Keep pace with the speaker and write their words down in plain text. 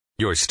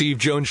Your Steve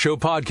Jones Show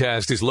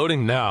podcast is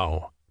loading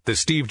now. The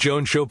Steve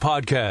Jones Show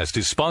podcast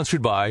is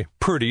sponsored by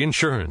Purdy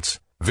Insurance.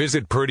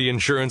 Visit Purdy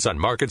Insurance on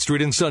Market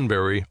Street in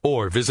Sunbury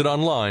or visit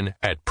online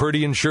at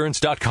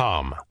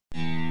purdyinsurance.com.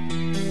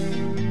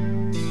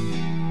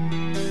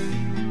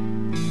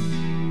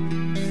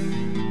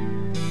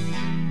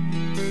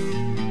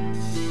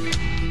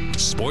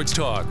 Sports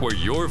talk where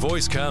your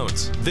voice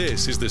counts.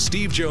 This is the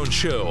Steve Jones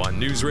Show on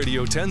News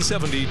Radio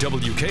 1070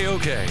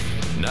 WKOK.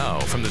 Now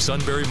from the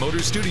Sunbury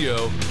Motors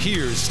Studio,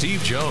 here's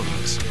Steve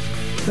Jones.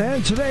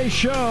 And today's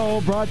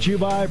show brought to you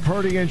by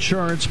Purdy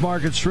Insurance,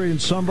 Market Street in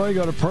Sunbury.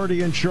 Go to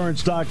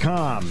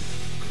purdyinsurance.com.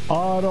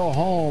 Auto,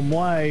 home,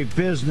 life,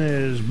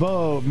 business,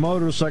 boat,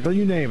 motorcycle,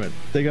 you name it.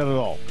 They got it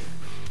all.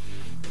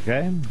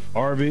 Okay?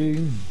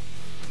 RV,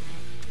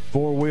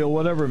 four-wheel,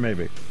 whatever it may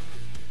be.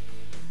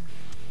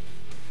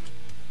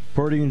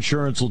 Purdy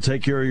Insurance will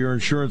take care of your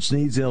insurance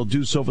needs, and they'll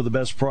do so for the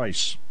best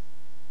price.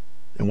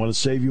 They want to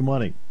save you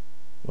money.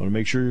 They want to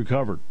make sure you're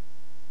covered.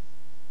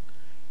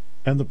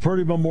 And the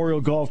Purdy Memorial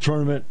Golf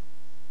Tournament,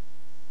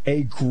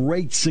 a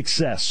great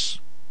success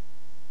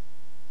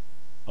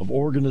of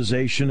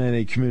organization and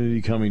a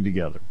community coming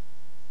together.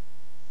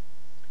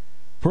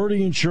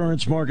 Purdy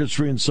Insurance, Market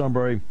Street in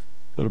Sunbury.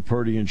 Go to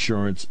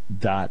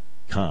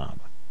purdyinsurance.com.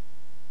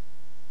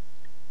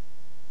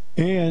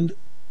 And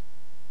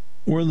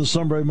we're in the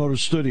Sunbury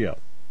Motors studio.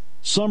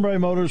 Sunbury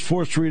Motors,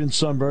 4th Street in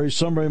Sunbury.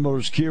 Sunbury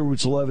Motors Kia,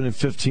 routes 11 and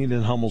 15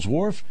 in Hummel's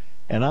Wharf.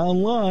 And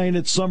online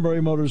at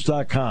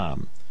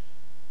sunburymotors.com.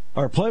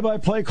 Our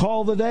play-by-play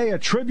call of the day, a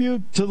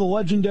tribute to the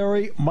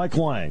legendary Mike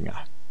Lang.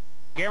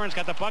 Guerin's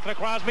got the puck to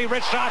Crosby.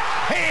 Rich shot.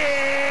 He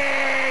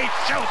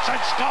shoots and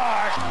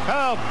scores.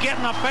 Oh, get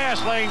in the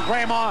fast lane,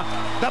 Grandma.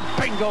 The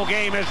bingo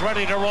game is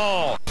ready to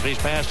roll. He's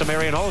passed to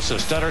Marion Hossa.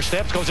 Stutter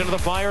steps, goes into the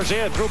Flyers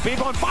in. Through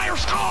people and fire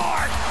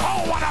scored.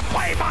 Oh, what a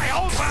play by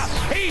Hossa.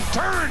 He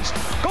turns.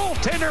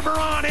 Goaltender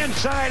Moran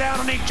inside out,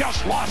 and he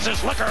just lost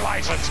his liquor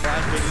license.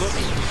 Crosby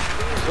looking.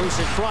 Loose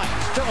in front.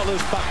 Still a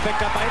loose puck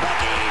picked up by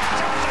Ricky.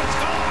 Shoots and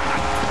scores.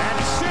 And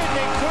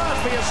Sidney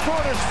Crosby has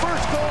scored his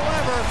first goal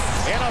ever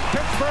in a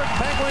Pittsburgh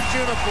Penguins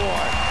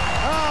uniform.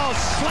 Oh,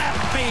 slap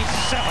me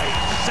silly,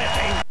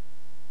 Sidney.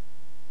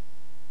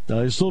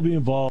 Now, he'll still be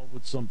involved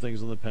with some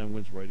things on the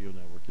Penguins radio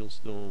network. He'll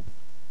still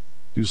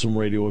do some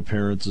radio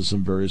appearances,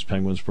 some various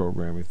Penguins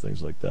programming,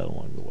 things like that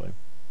along the way.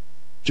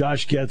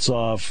 Josh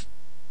Getzoff,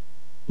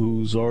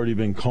 who's already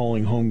been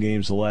calling home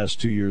games the last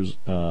 2 years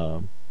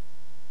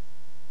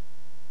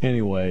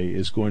anyway,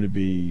 is going to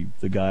be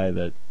the guy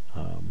that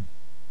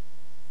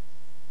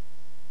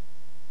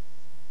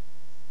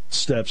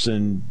steps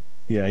in.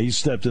 Yeah, he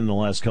stepped in the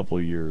last couple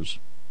of years.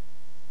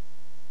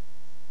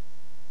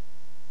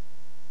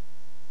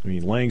 I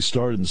mean, Lang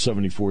started in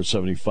 74,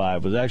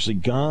 75, was actually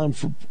gone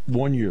for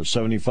 1 year,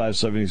 75,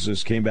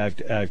 76, came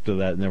back after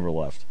that, never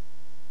left.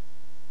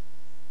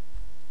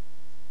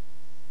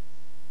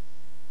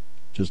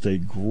 Just a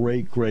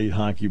great, great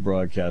hockey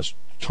broadcast.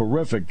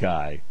 Terrific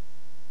guy.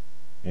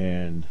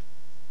 And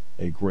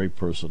a great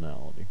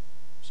personality.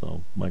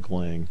 So, Mike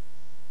Lang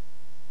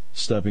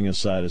stepping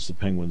aside as the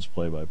Penguins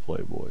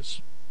play-by-play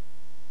voice.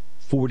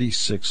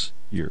 46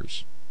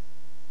 years.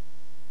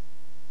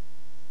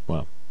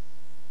 Wow.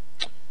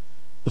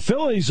 The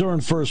Phillies are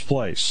in first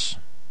place.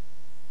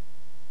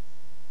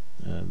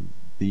 And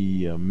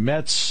the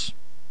Mets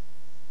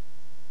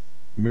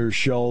mere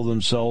shell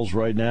themselves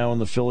right now, and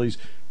the Phillies.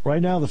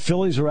 Right now, the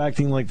Phillies are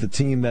acting like the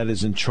team that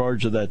is in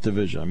charge of that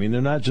division. I mean,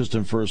 they're not just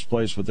in first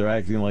place, but they're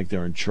acting like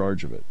they're in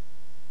charge of it.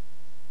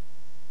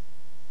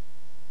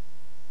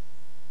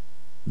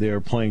 They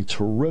are playing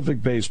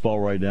terrific baseball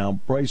right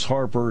now. Bryce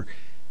Harper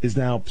is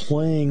now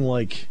playing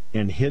like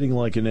and hitting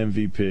like an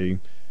MVP.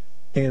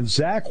 And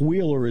Zach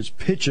Wheeler is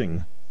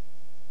pitching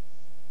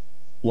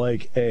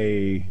like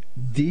a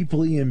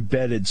deeply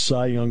embedded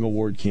Cy Young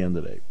Award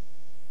candidate.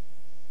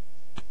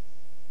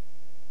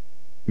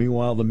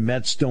 Meanwhile, the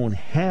Mets don't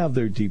have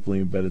their deeply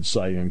embedded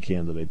Cy Young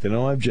candidate. They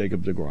don't have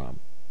Jacob deGrom.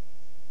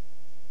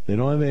 They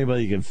don't have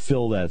anybody who can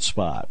fill that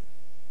spot.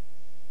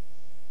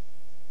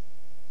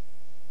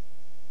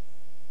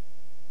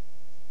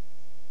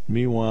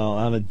 Meanwhile,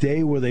 on a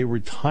day where they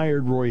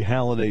retired Roy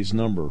Halladay's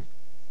number,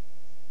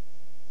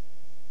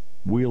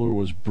 Wheeler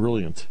was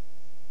brilliant.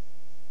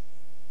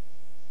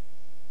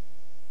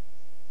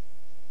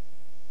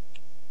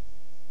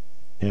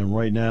 And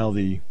right now,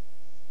 the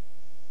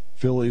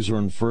Phillies are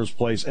in first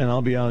place. And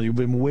I'll be honest, you've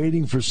been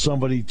waiting for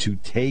somebody to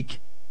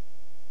take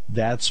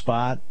that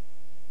spot,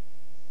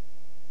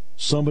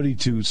 somebody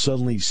to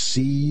suddenly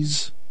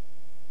seize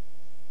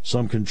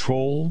some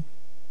control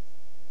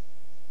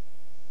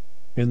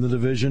in the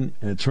division,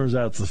 and it turns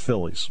out it's the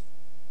Phillies.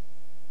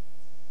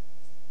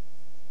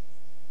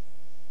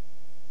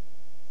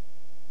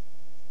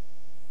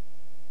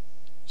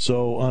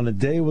 So on a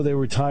day where they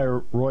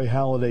retire Roy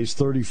Halladay's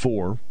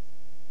 34,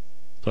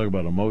 talk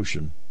about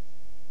emotion,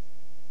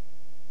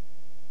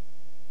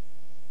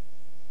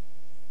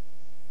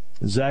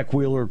 Zach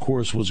Wheeler, of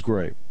course, was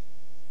great.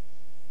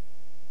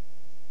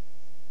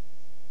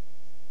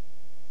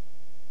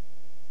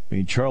 I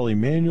mean, Charlie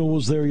Manuel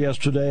was there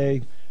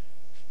yesterday.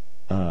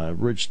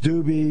 Rich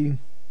Doobie,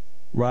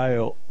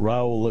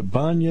 Raul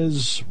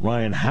Ibanez,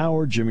 Ryan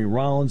Howard, Jimmy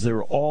Rollins. They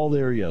were all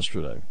there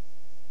yesterday.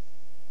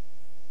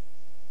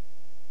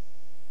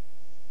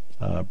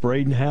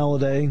 Braden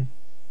Halladay,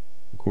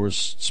 of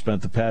course,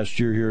 spent the past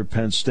year here at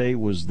Penn State,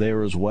 was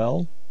there as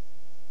well,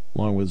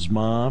 along with his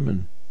mom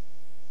and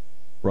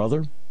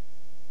brother.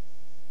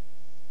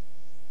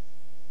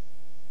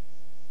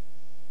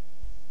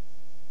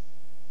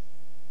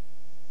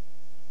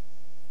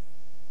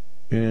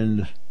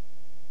 And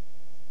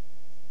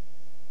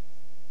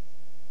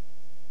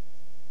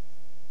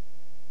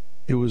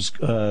it was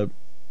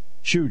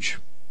Chooch,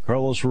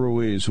 Carlos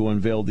Ruiz, who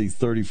unveiled the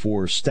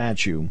 34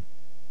 statue,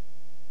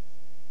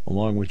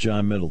 along with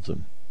John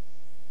Middleton.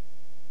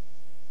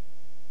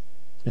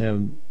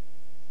 And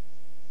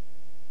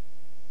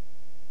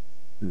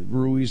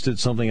Ruiz did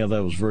something I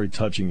thought was very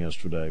touching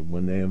yesterday.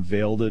 When they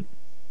unveiled it,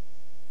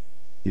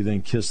 he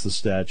then kissed the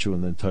statue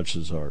and then touched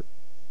his heart.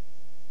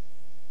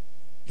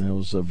 That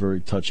was a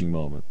very touching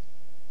moment.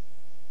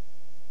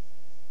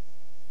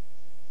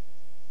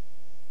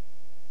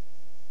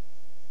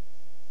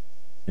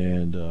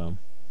 And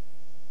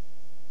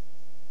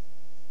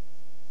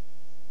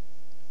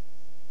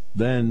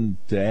then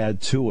to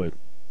add to it,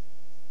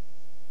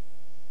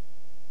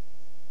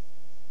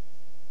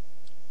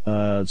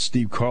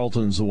 Steve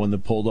Carlton's the one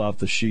that pulled off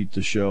the sheet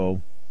to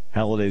show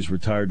Halladay's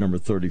retired number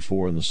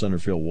 34 in the center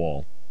field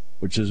wall,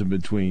 which is in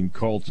between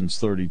Carlton's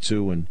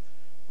 32 and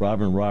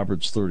Robin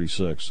Roberts'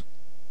 36.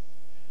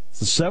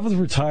 The seventh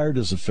retired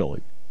as a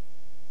Philly.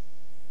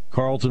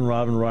 Carlton,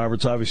 Robin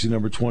Roberts, obviously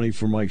number 20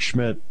 for Mike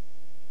Schmidt.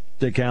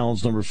 Dick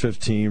Allen's number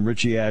 15,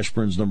 Richie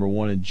Ashburn's number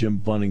 1, and Jim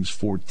Bunning's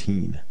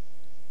 14.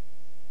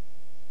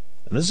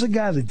 And this is a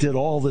guy that did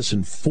all this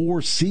in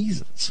 4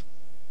 seasons.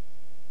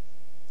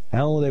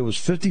 Halladay was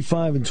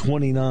 55 and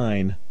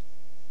 29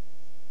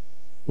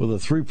 with a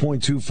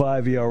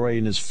 3.25 ERA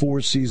in his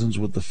 4 seasons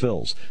with the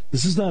Phils.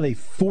 This is not a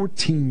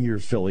 14-year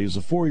Philly. It's a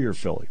 4-year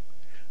Philly.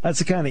 That's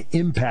the kind of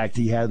impact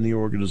he had in the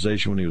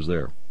organization when he was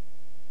there.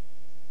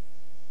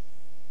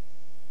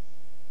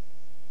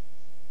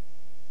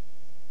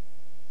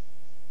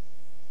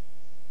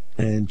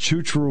 And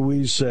Chooch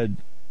Ruiz said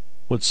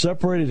what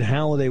separated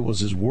Halladay was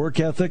his work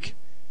ethic,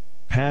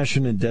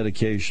 passion, and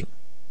dedication.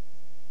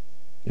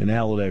 And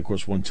Halladay, of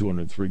course, won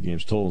 203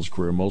 games total in his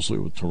career, mostly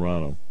with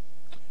Toronto.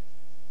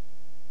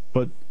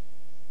 But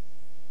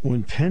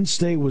when Penn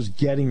State was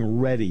getting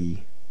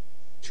ready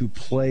to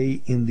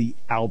play in the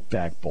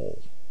Outback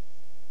Bowl,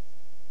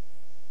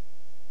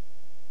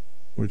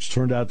 which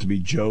turned out to be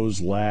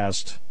Joe's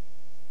last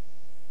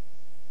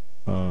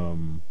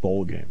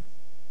bowl game,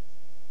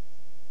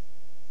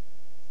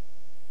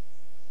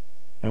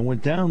 I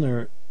went down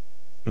there,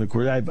 and of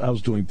course I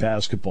was doing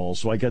basketball,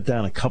 so I got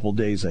down a couple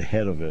days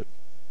ahead of it.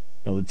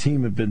 Now, the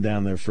team had been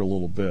down there for a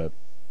little bit,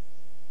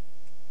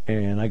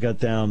 and I got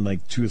down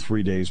like 2 or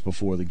 3 days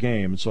before the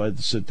game, and so I had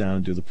to sit down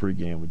and do the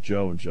pregame with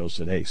Joe, and Joe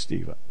said, "Hey,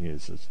 Steve," he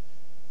says,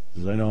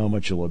 "I know how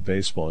much you love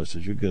baseball." I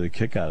said, "You'll get a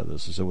kick out of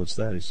this." I said, "What's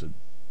that?" He said,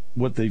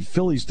 "What the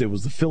Phillies did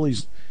was the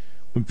Phillies,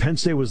 when Penn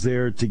State was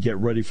there to get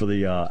ready for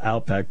the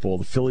Outback Bowl,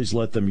 the Phillies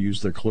let them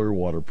use their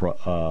Clearwater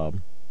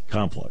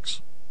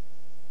complex."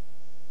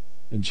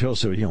 And Joe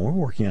said, "We're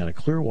working out at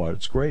Clearwater.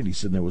 It's great." He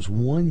said, "There was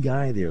one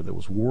guy there that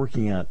was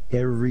working out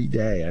every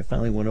day. I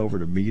finally went over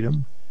to meet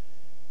him."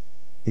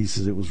 He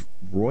says, "It was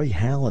Roy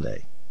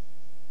Halladay."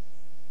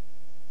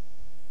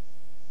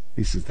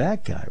 He says,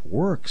 "That guy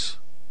works."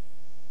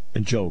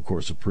 And Joe, of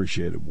course,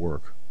 appreciated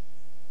work.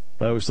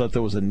 But I always thought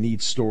that was a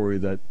neat story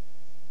that,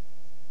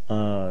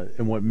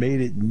 and what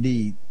made it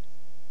neat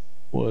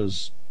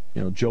was,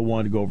 Joe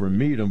wanted to go over and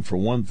meet him for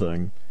one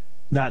thing,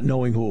 not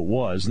knowing who it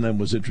was, and then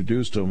was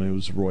introduced to him, and it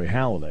was Roy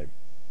Halladay.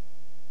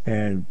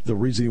 And the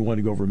reason he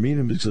wanted to go over and meet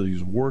him is because he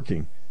was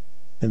working.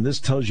 And this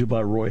tells you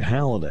about Roy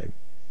Halladay.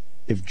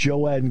 If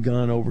Joe hadn't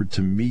gone over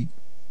to meet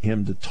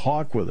him to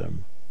talk with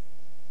him,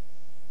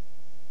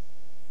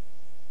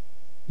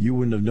 you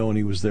wouldn't have known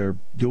he was there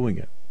doing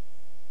it.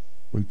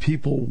 When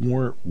people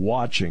weren't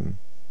watching,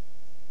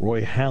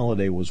 Roy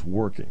Halladay was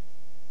working.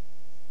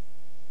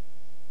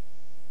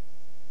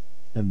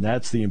 And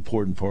that's the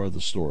important part of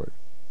the story.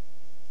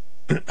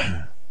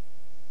 And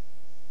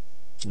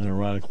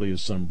ironically,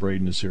 his son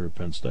Braden is here at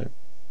Penn State.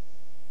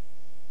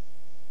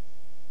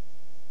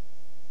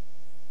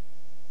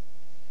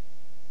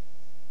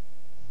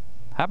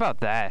 How about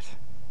that?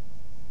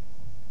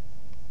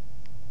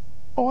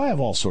 Oh, I have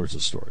all sorts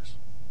of stories.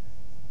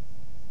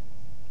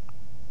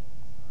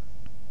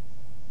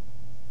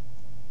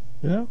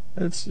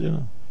 It's,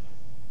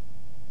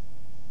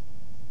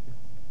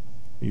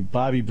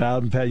 Bobby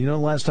Bowden, Pat. The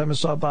last time I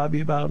saw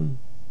Bobby Bowden?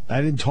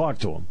 I didn't talk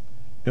to him.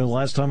 The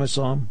last time I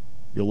saw him,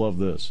 you'll love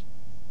this.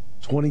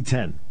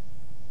 2010.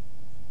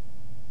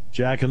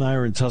 Jack and I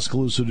are in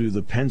Tuscaloosa to do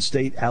the Penn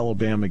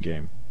State-Alabama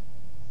game.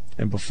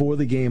 And before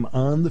the game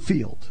on the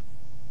field,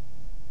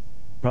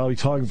 probably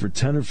talking for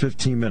 10 or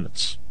 15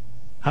 minutes.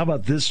 How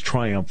about this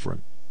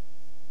triumvirate?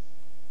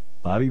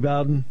 Bobby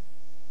Bowden,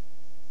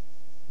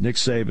 Nick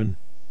Saban,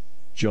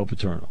 Joe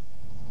Paterno.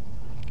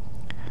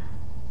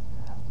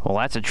 Well,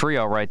 that's a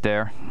trio right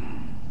there.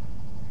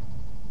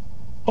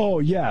 Oh,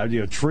 yeah,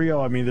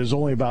 trio. I mean, there's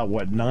only about,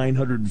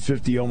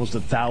 950, almost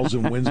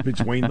 1,000 wins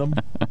between them?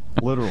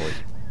 Literally.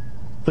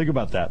 Think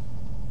about that.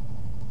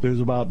 There's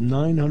about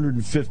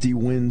 950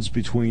 wins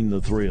between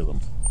the three of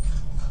them.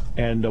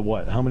 And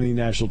how many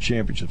national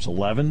championships?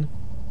 11?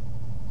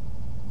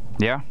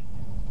 Yeah.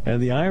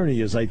 And the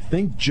irony is, I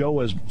think Joe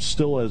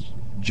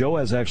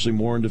has actually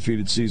more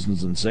undefeated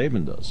seasons than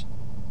Saban does.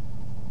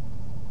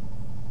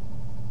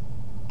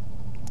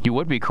 You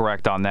would be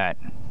correct on that.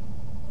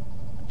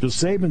 Because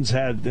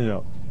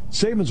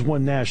Saban's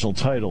won national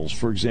titles,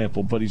 for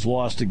example, but he's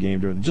lost a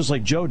game during, just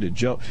like Joe did.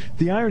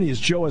 The irony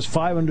is, Joe has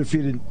 5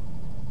 undefeated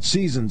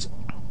seasons,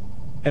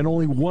 and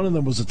only one of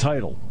them was a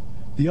title.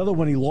 The other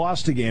one, he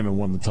lost a game and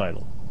won the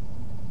title.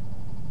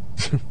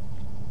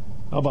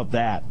 How about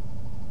that?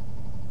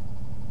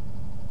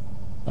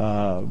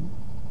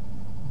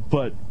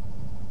 But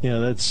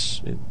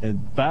that's,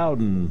 and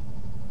Bowden.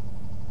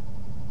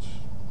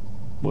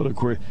 What a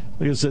great!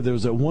 Like I said, there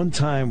was that one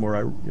time where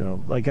I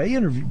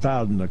interviewed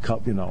Bowden a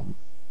couple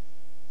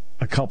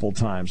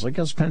times. Like, I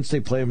guess Penn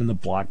State played him in the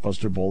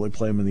Blockbuster Bowl, they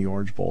play him in the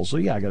Orange Bowl. So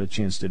yeah, I got a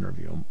chance to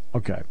interview him.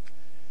 Okay,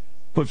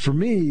 but for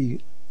me,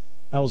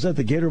 I was at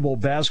the Gator Bowl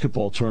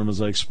basketball tournament,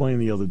 as I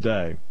explained the other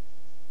day,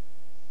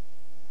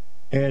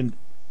 and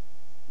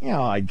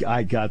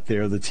I got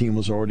there. The team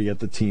was already at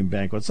the team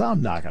banquet, so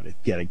I'm not going to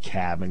get a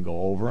cab and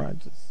go over.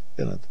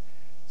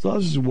 So I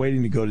was just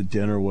waiting to go to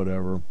dinner or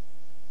whatever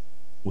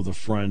with a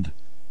friend,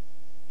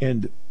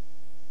 and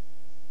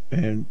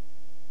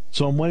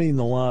so I'm waiting in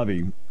the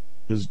lobby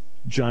because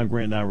John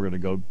Grant and I were going to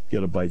go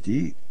get a bite to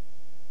eat,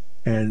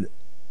 and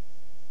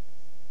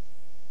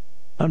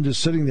I'm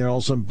just sitting there. All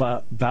of a sudden,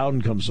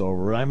 Bowden comes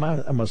over. I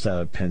must have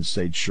a Penn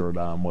State shirt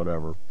on,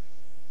 whatever.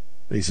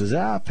 He says,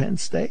 Penn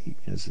State.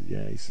 I said,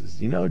 yeah. He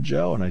says,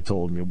 Joe? And I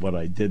told him what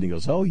I did. And he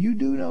goes, oh, you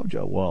do know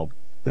Joe? Well,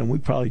 then we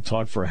probably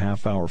talked for a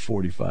half hour,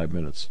 45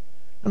 minutes.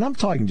 And I'm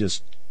talking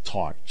just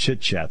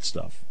chit-chat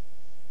stuff.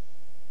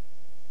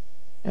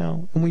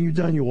 And when you're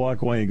done, you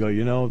walk away and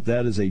go,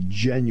 that is a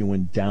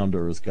genuine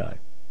down-to-earth guy.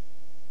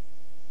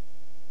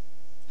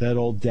 That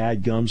old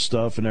dadgum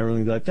stuff and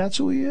everything, that's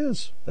who he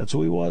is. That's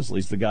who he was, at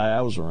least the guy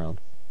I was around.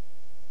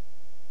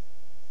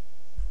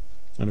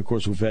 And, of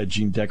course, we've had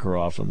Gene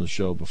Deckerhoff on the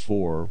show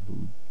before,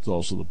 who's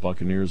also the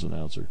Buccaneers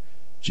announcer.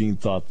 Gene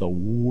thought the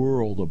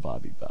world of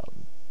Bobby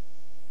Bowden.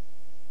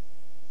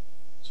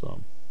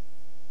 So,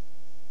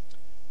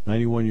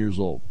 91 years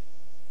old.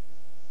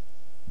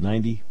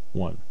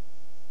 91.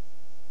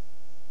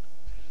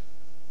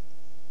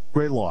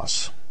 Great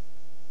loss.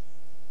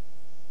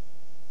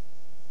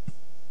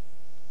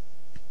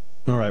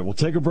 All right, we'll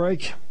take a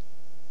break.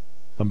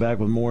 Come back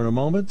with more in a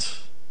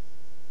moment.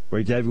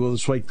 Great to have you with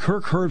us.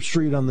 Kirk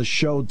Herbstreit on the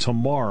show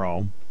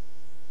tomorrow.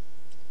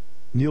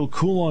 Neil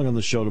Coulong on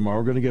the show tomorrow.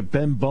 We're going to get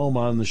Ben Bohm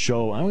on the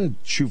show. I'm going to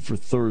shoot for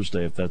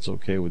Thursday, if that's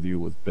okay with you,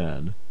 with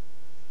Ben.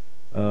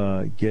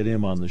 Get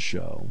him on the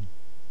show.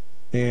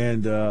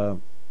 And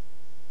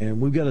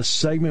we've got a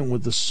segment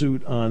with the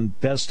suit on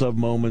best of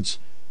moments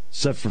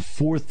set for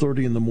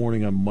 4:30 in the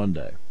morning on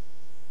Monday.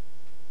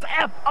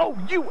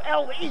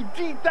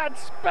 F-O-U-L-E-D, that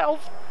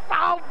spells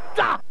found.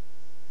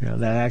 Yeah,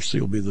 that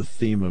actually will be the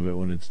theme of it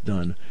when it's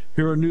done.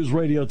 Here on News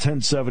Radio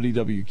 1070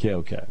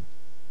 WKOK.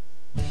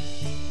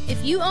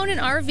 If you own an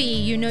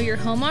RV, you know your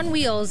home on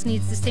wheels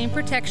needs the same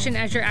protection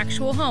as your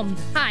actual home.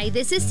 Hi,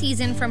 this is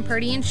Season from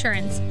Purdy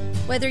Insurance.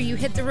 Whether you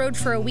hit the road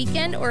for a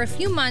weekend or a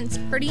few months,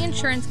 Purdy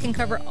Insurance can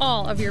cover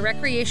all of your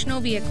recreational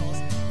vehicles.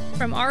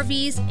 From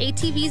RVs,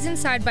 ATVs, and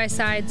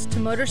side-by-sides to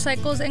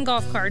motorcycles and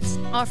golf carts,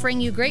 offering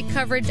you great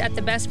coverage at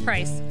the best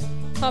price.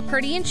 Call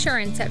Purdy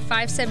Insurance at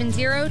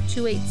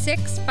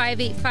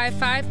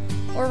 570-286-5855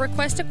 or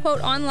request a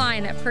quote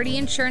online at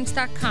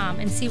purdyinsurance.com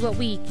and see what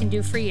we can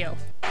do for you.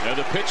 Now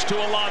the pitch to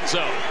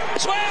Alonso.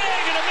 Swing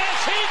and a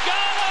miss. He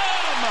got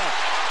him!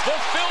 The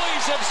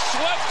Phillies have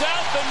swept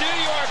out the New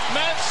York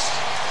Mets.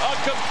 A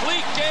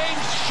complete game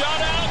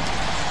shutout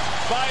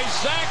by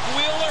Zach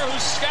Wheeler, who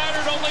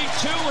scattered only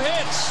 2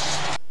 hits.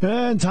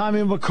 And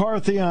Tommy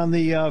McCarthy on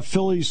the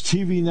Phillies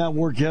TV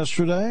network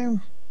yesterday.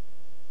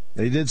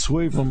 They did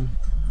sweep them.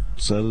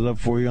 Set it up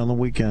for you on the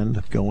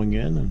weekend going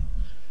in, and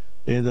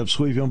they ended up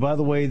sweeping them. By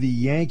the way, the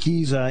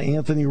Yankees,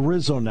 Anthony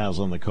Rizzo now's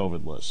on the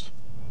COVID list.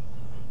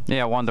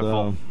 Yeah,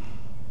 wonderful. So,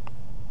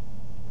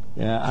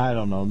 yeah, I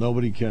don't know.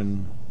 Nobody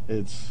can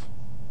explain.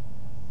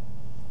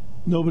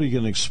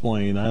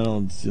 I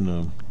don't,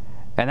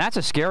 And that's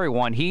a scary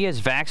one. He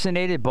is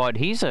vaccinated, but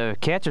he's a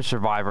cancer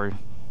survivor,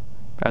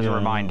 as a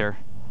reminder.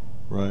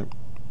 Right.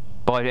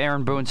 But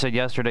Aaron Boone said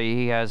yesterday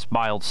he has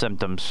mild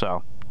symptoms,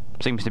 so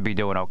seems to be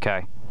doing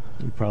okay.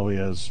 He probably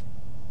has.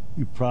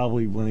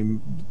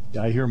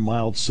 I hear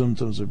mild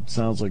symptoms, it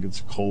sounds like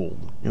it's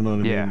cold. You know what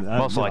I mean? Yeah,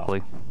 most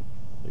likely.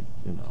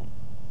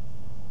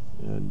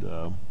 And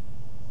I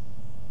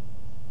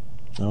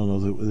don't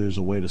know if there's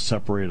a way to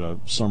separate a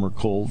summer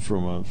cold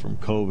from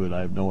COVID.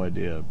 I have no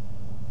idea,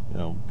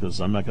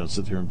 because I'm not going to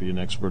sit here and be an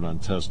expert on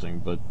testing.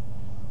 But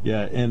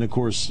Yeah, and of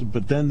course,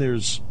 but then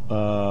there's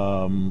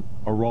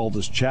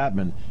Aroldis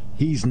Chapman.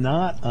 He's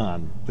not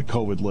on the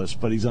COVID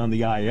list, but he's on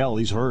the IL.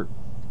 He's hurt.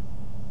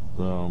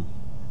 So.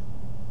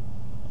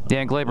 Yeah,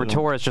 and Gleyber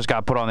Torres just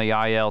got put on the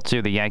IL,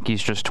 too. The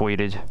Yankees just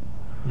tweeted.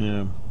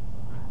 Yeah.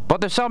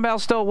 But they're somehow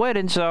still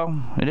winning, so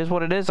it is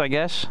what it is, I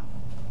guess.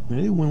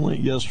 They went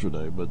late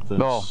yesterday, but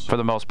that's... Oh, for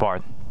the most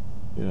part.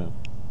 Yeah.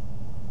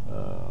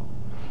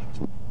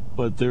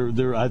 But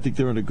they're. I think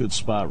they're in a good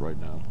spot right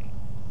now.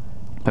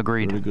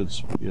 Agreed. They're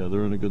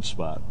in a good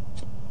spot.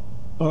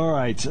 All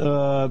right.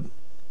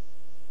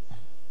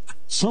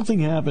 Something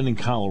happened in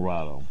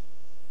Colorado.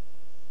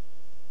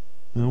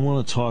 And I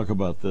want to talk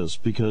about this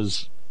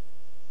because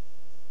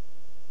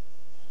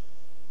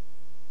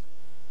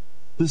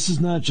this is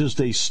not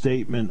just a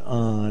statement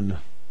on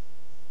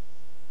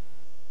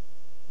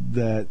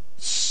that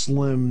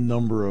slim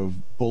number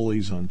of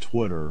bullies on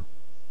Twitter,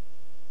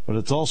 but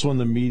it's also in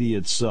the media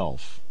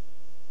itself.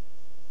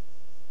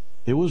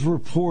 It was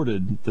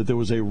reported that there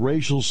was a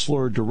racial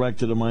slur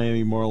directed at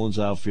Miami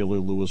Marlins outfielder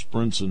Lewis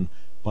Brinson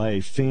by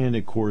a fan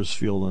at Coors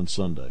Field on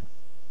Sunday.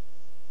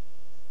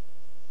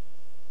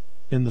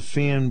 And the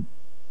fan,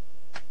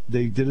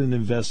 they did an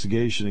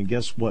investigation, and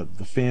guess what?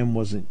 The fan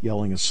wasn't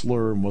yelling a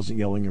slur and wasn't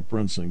yelling at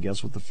Brinson.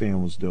 Guess what the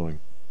fan was doing?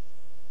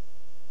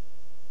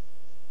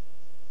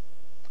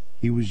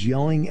 He was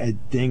yelling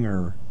at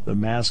Dinger, the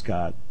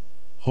mascot,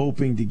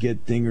 hoping to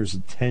get Dinger's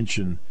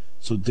attention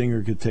so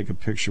Dinger could take a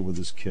picture with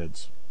his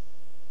kids.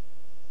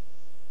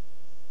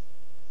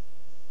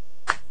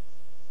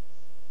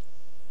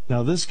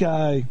 Now, this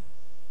guy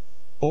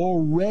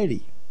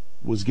already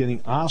was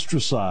getting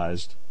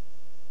ostracized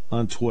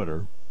on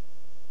Twitter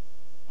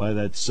by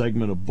that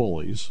segment of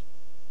bullies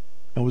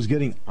and was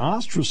getting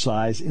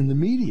ostracized in the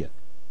media.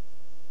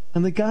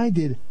 And the guy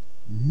did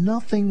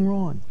nothing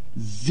wrong.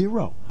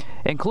 Zero.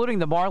 Including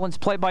the Marlins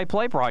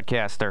play-by-play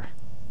broadcaster.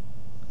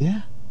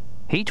 Yeah.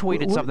 He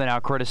tweeted something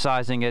out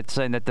criticizing it,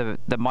 saying that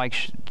the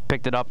mic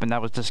picked it up and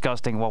that was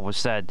disgusting what was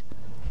said.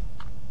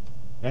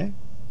 Okay.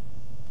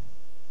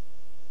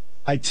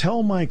 I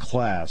tell my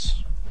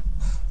class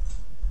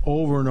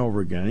over and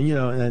over again,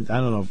 and I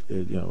don't know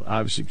if,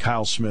 obviously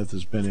Kyle Smith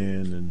has been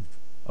in and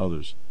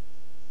others,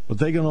 but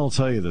they can all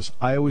tell you this.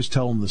 I always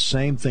tell them the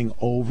same thing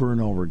over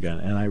and over again,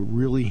 and I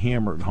really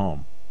hammer it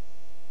home.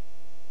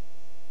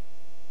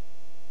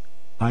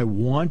 I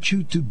want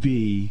you to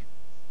be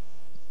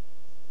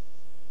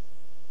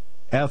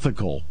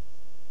ethical,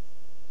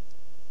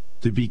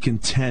 to be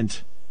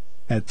content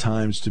at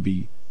times to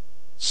be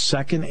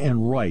second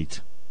and right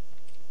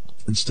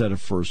instead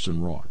of first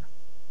and wrong.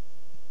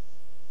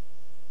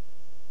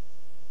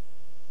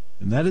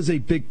 And that is a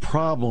big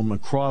problem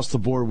across the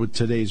board with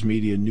today's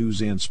media,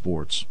 news and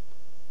sports.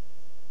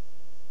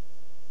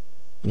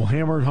 We'll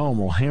hammer it home.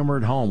 We'll hammer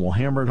it home. We'll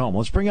hammer it home.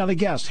 Let's bring out a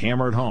guest.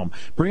 Hammer it home.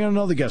 Bring out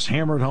another guest.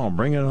 Hammer it home.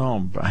 Bring it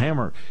home.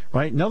 Hammer.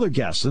 Right? Another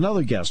guest.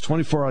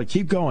 24 hours.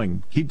 Keep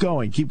going. Keep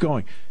going. Keep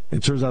going.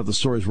 It turns out the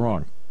story's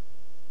wrong.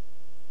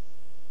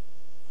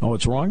 Oh,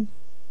 it's wrong?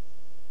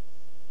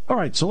 All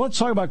right, so let's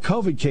talk about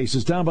COVID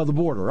cases down by the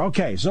border.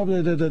 Okay, so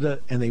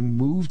and they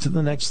move to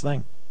the next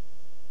thing.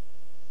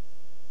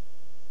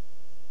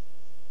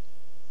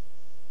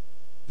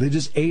 They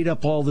just ate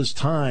up all this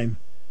time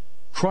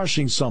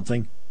crushing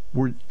something.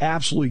 We're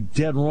absolutely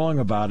dead wrong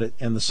about it,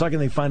 and the second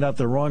they find out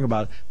they're wrong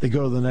about it, they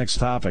go to the next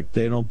topic.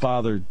 They don't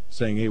bother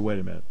saying, hey, wait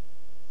a minute.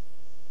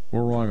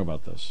 We're wrong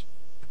about this.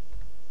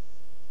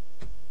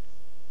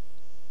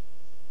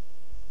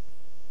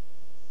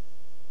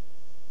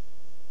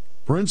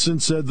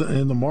 Brinson said,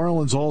 and the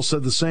Marlins all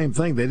said the same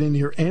thing. They didn't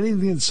hear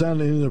anything that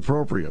sounded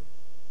inappropriate.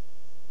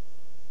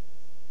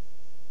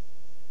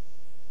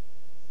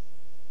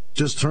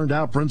 Just turned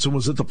out Brinson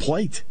was at the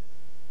plate.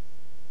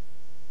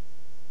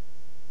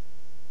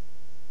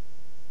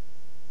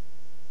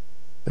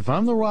 If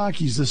I'm the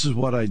Rockies, this is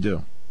what I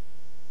do.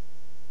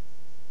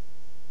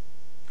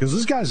 Because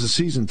this guy's a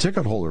season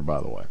ticket holder, by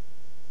the way.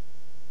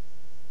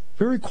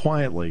 Very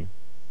quietly,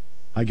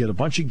 I get a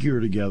bunch of gear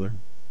together.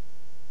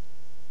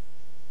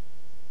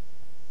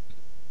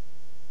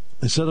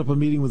 I set up a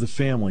meeting with the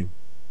family,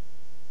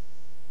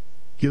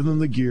 give them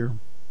the gear,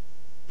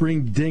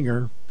 bring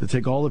Dinger to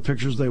take all the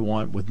pictures they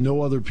want with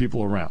no other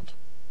people around,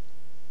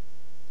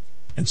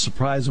 and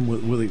surprise them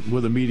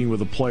with a meeting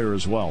with a player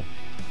as well.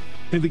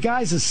 And the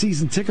guy's a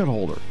season ticket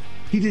holder.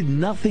 He did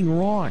nothing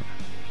wrong.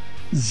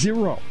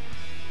 Zero.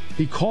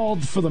 He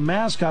called for the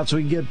mascot so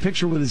he could get a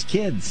picture with his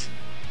kids.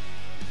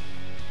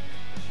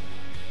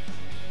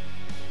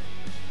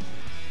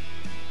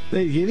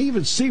 They can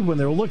even see when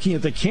they're looking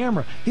at the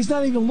camera, he's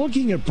not even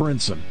looking at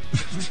Brinson.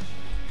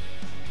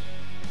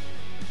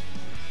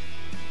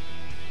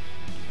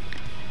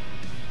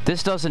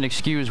 This doesn't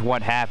excuse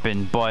what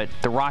happened, but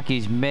the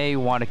Rockies may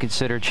want to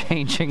consider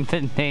changing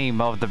the name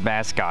of the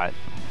mascot.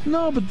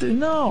 No,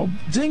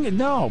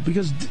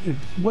 because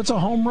what's a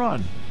home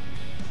run?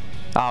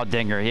 Oh,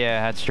 Dinger.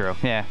 Yeah, that's true.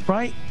 Yeah.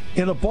 Right?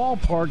 In a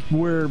ballpark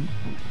where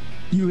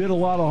you hit a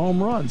lot of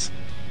home runs.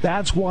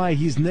 That's why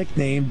he's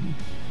nicknamed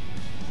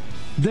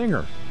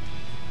Dinger.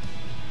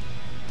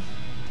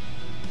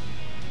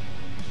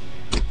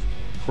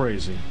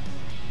 crazy.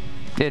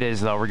 It is,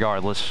 though,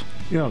 regardless.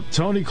 You know,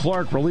 Tony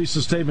Clark released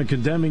a statement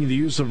condemning the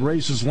use of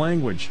racist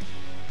language.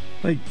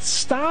 Like,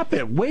 stop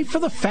it. Wait for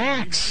the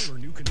facts.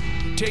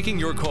 Taking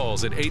your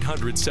calls at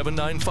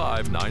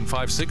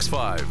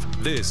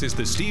 800-795-9565. This is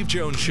the Steve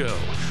Jones Show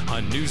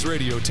on News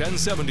Radio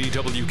 1070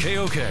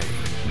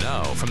 WKOK.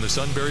 Now, from the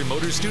Sunbury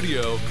Motors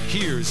Studio,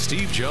 here's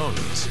Steve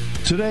Jones.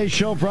 Today's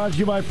show brought to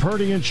you by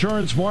Purdy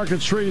Insurance,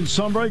 Market Street in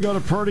Sunbury. Go to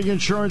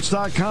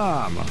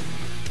purdyinsurance.com.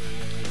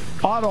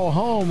 Auto,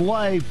 home,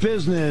 life,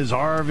 business,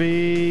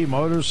 RV,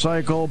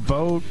 motorcycle,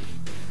 boat,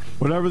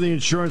 whatever the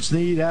insurance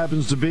need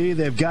happens to be,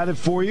 they've got it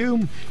for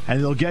you, and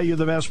they'll get you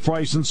the best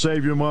price and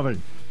save you money.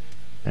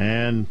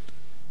 And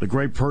the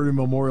Great Purdy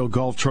Memorial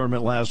Golf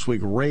Tournament last week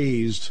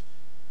raised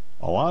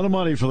a lot of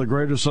money for the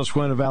Greater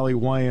Susquehanna Valley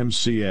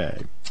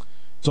YMCA.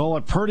 It's all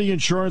at Purdy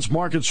Insurance,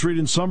 Market Street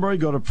in Sunbury.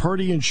 Go to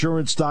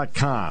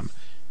purdyinsurance.com.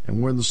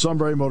 And we're in the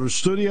Sunbury Motors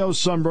Studio,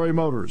 Sunbury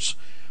Motors.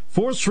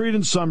 4th Street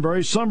in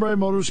Sunbury, Sunbury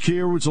Motors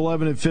Kia, routes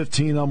 11 and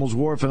 15, Hummels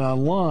Wharf, and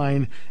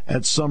online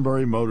at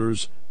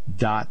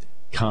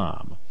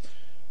sunburymotors.com.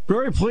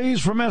 Very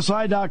pleased from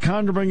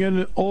SI.com to bring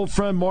in old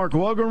friend Mark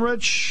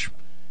Wogenrich.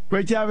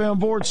 Great to have you on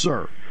board,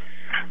 sir.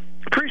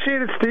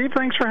 Appreciate it, Steve.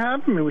 Thanks for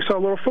having me. We saw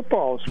a little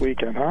football this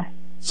weekend, huh?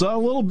 Saw a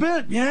little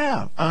bit,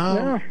 yeah.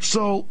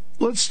 So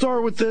let's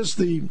start with this.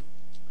 I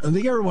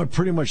think everyone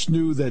pretty much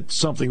knew that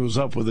something was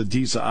up with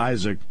Adisa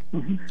Isaac.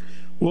 Mm-hmm.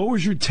 What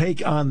was your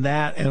take on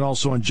that, and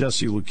also on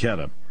Jesse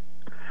Luketa?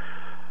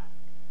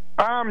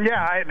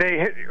 I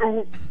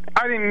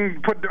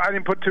didn't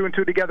put two and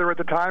two together at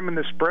the time in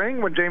the spring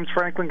when James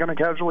Franklin kind of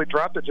casually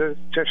dropped that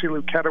Jesse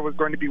Luketa was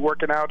going to be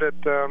working out at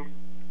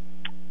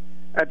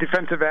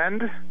defensive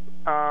end.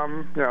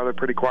 They're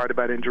pretty quiet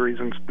about injuries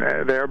and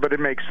there, but it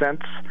makes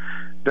sense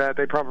that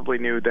they probably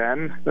knew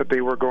then that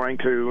they were going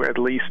to at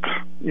least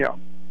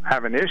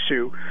have an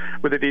issue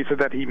with Adisa,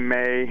 that he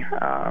may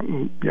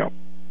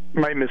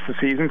might miss the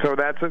season. So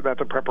that's a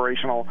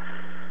preparational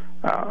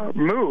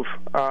move.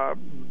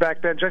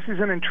 Back then, Jesse's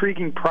an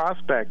intriguing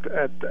prospect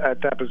at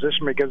that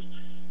position because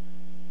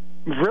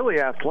really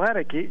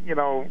athletic. He,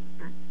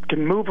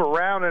 can move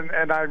around,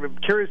 and I'm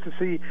curious to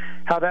see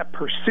how that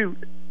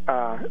pursuit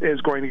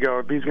is going to go.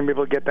 If he's going to be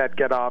able to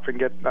get off and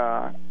get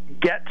to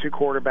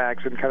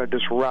quarterbacks and kind of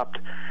disrupt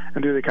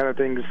and do the kind of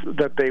things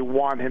that they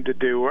want him to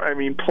do. I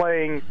mean,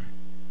 playing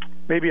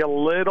maybe a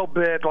little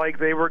bit like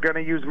they were going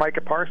to use Micah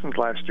Parsons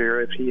last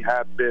year if he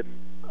had been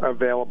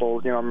available,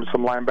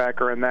 some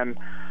linebacker, and then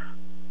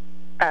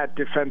at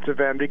defensive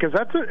end, because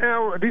that's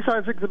these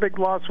Isaac's a big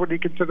loss when you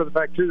consider the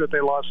fact too that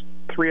they lost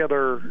 3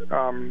 other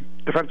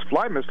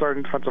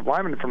starting defensive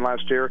linemen from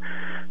last year,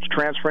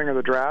 transferring in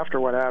the draft or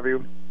what have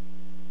you,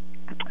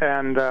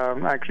 and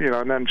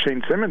and then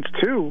Shane Simmons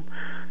too,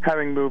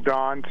 having moved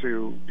on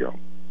to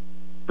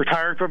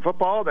retiring from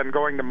football, then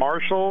going to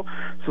Marshall.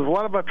 So there's a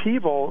lot of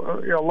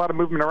upheaval, a lot of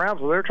movement around.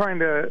 So they're trying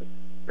to,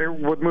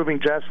 with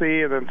moving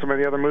Jesse and then some of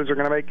the other moves they're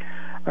going to make, I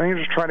think they're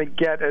just trying to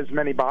get as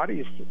many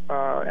bodies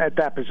at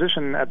that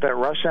position, at that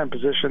rush end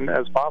position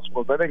as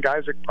possible. But I think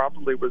Isaac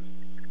probably was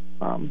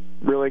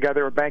really a guy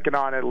they were banking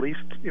on at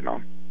least,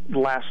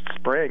 last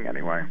spring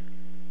anyway.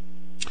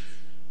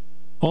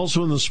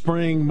 Also in the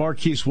spring,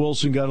 Marquise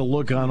Wilson got a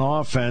look on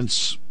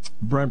offense.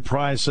 Brent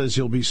Pry says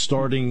he'll be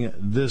starting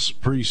this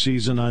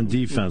preseason on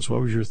defense.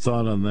 What was your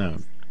thought on that?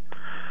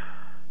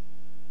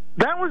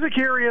 That was a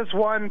curious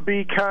one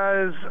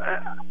because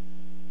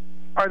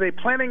are they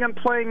planning on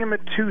playing him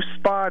at 2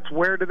 spots?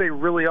 Where do they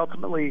really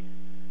ultimately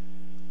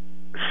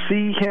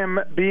see him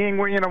being?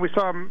 We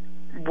saw him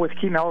with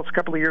Keaton Ellis a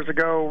couple of years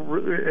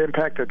ago,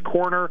 impact at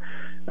corner.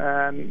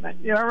 And,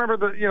 I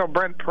remember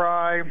Brent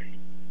Pry,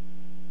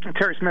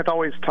 Terry Smith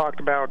always talked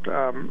about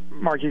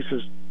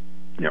Marquise's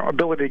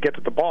ability to get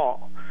to the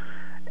ball.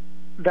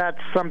 That's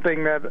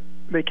something that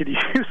they could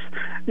use.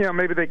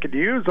 Maybe they could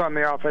use on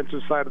the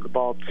offensive side of the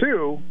ball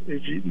too,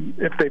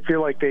 if they feel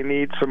like they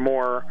need some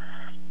more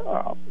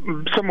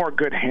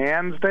good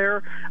hands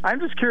there. I'm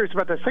just curious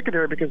about that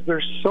secondary because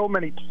there's so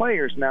many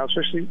players now,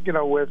 especially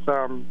with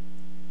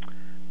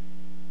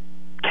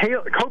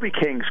Kobe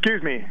King.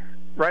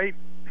 Right?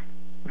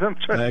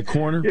 At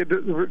corner?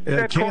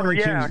 At corner,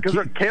 yeah. Because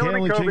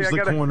Kalen and Kobe, King's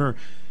the corner,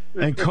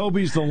 and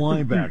Kobe's the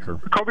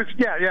linebacker. Kobe's,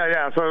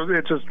 yeah. So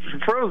it just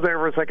froze there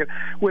for a second.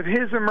 With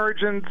his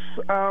emergence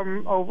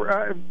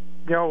over,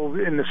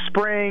 in the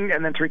spring,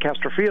 and then Tariq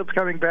Castro-Fields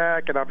coming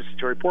back, and obviously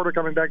Joey Porter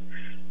coming back,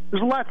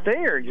 there's a lot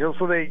there.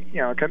 So they,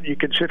 you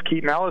can shift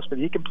Keaton Ellis, but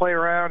he can play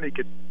around. He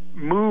could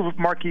move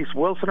Marquise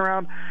Wilson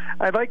around.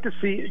 I'd like to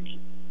see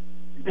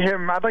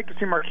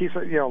Marquise,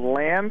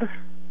 land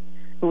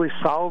really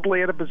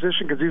solidly at a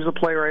position because he was a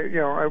player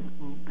I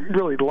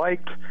really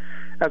liked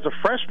as a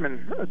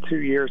freshman 2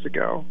 years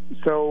ago.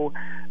 So,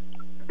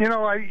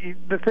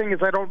 the thing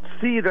is I don't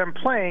see them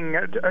playing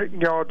a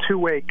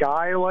two-way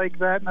guy like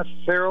that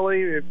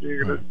necessarily. If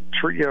you're going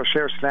to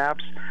share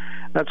snaps,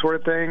 that sort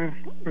of thing.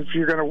 If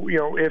you're going to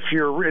if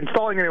you're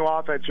installing a new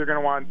offense, you're going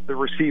to want the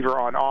receiver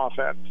on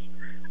offense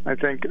I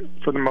think,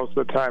 for the most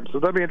of the time. So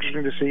that'll be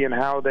interesting to see in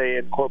how they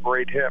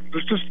incorporate him.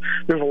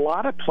 There's a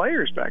lot of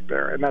players back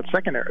there in that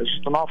secondary. There's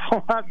just an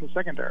awful lot in the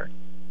secondary.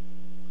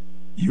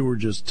 You were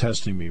just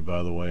testing me,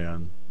 by the way,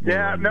 on.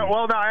 Yeah, no,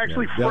 I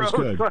actually froze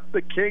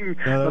the King.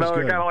 No, that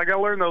was good. I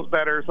learned those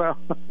better. So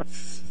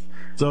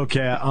it's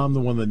okay. I'm the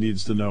one that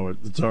needs to know it.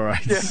 It's all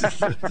right.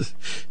 Yeah.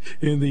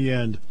 In the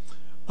end,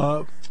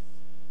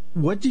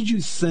 what did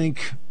you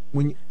think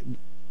when?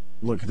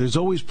 Look, there's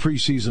always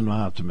preseason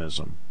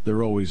optimism.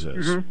 There always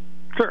is.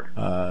 Mm-hmm.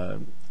 Sure.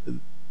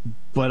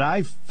 But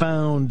I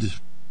found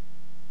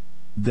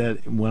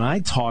that when I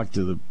talked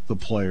to the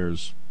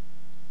players,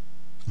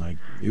 like,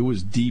 it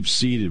was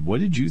deep-seated. What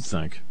did you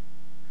think?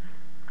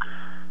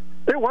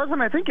 It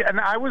wasn't, I think, and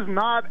I was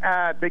not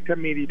at Big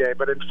Ten Media Day,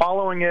 but in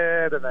following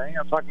it and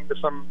talking to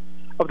some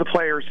of the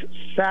players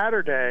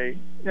Saturday,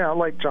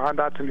 like John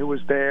Dotson, who was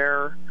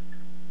there,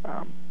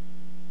 I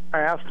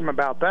asked him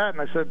about that,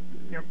 and I said,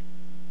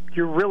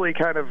 you really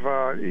kind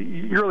of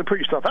you really put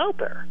yourself out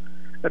there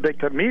at Big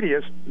Ten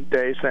Media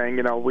Day, saying,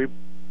 it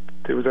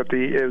was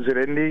in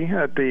Indy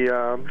at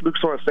the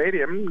Lucas Oil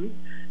Stadium.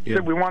 Yeah.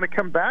 Said we want to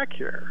come back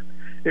here.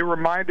 It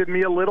reminded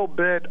me a little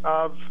bit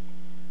of,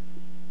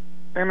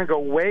 I'm going to go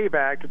way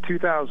back to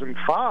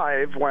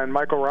 2005 when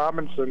Michael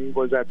Robinson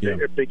was at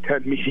Big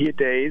Ten Media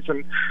Days,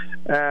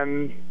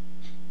 and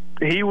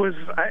he was,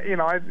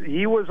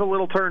 he was a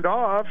little turned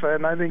off,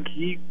 and I think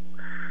he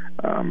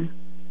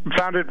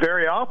found it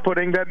very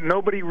off-putting that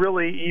nobody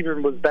really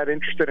even was that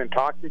interested in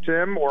talking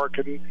to him, or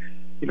Penn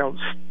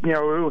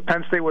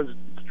State was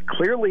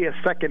clearly a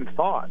second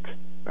thought,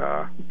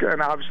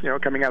 and obviously,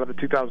 coming out of the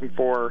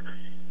 2004.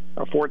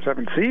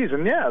 4-7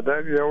 season,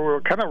 we're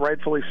kind of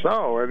rightfully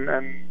so,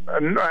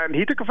 and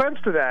he took offense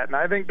to that, and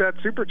I think that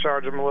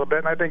supercharged him a little bit.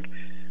 And I think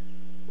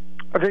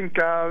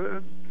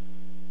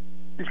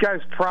these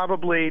guys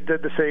probably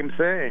did the same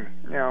thing.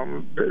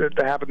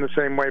 It happened the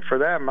same way for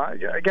them.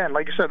 Again,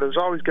 like you said, there's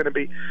always going to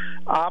be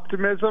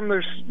optimism.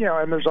 There's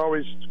and there's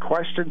always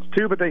questions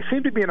too, but they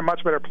seem to be in a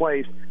much better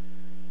place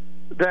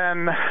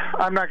than,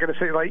 I'm not going to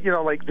say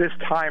like this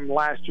time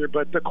last year,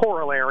 but the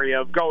corollary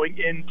of going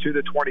into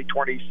the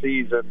 2020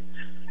 season,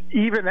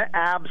 even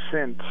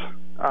absent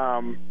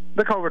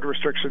the COVID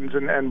restrictions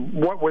and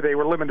what they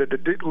were limited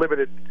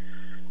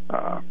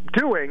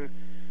doing,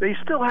 they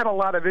still had a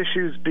lot of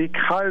issues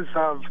because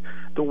of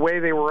the way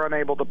they were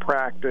unable to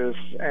practice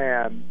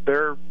and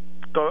the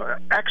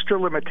extra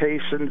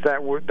limitations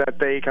that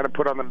they kind of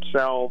put on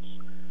themselves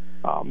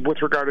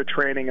with regard to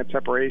training and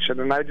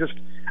separation. And I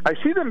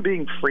see them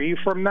being free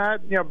from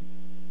that.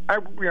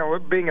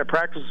 Being at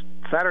practice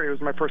Saturday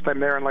was my first time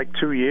there in like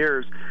 2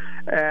 years,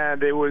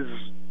 and it was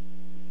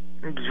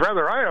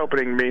rather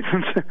eye-opening to me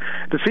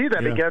to see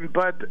that again.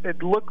 But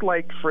it looked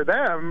like for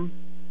them,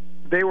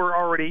 they were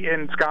already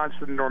ensconced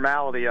in the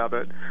normality of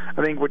it,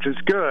 I think, which is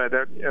good.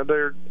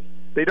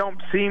 They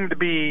don't seem to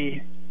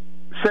be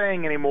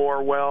saying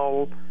anymore,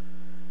 well,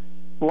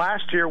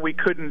 last year we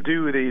couldn't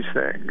do these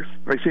things.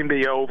 They seem to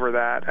be over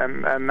that,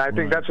 and I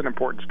think that's an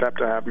important step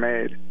to have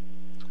made.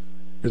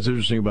 It's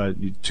interesting about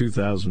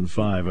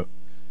 2005.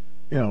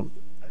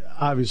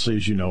 Obviously,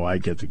 as you know, I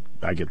get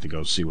to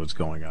go see what's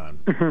going on.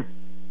 Mm-hmm.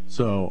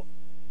 So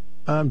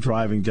I'm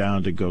driving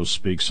down to go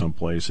speak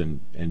someplace,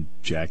 and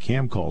Jack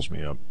Ham calls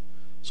me up.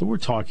 So we're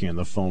talking on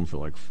the phone for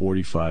like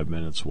 45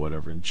 minutes,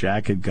 whatever. And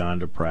Jack had gone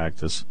to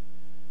practice,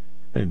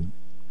 and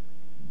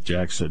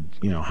Jack said,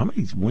 how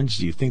many wins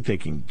do you think they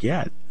can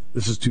get?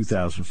 This is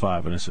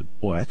 2005. And I said,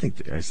 boy,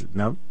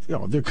 now,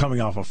 they're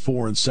coming off a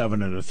 4-7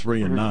 and a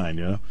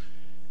 3-9,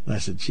 And I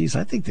said, geez,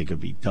 I think they could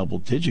be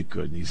double-digit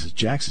good. And he says,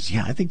 Jack says,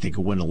 yeah, I think they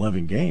could win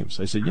 11 games.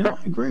 I said, I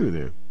agree with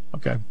you.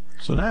 Okay.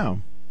 So now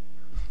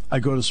I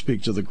go to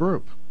speak to the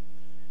group.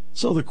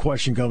 So the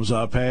question comes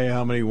up, hey,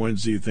 how many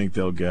wins do you think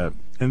they'll get?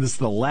 And this is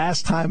the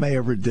last time I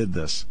ever did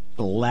this.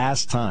 The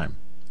last time.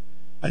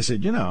 I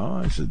said,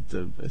 I said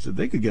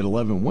they could get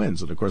 11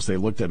 wins. And, of course, they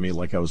looked at me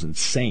like I was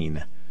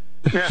insane.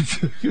 Yeah.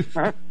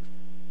 And,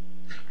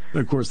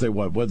 of course,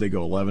 what'd they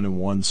go,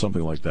 11-1,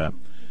 something like that.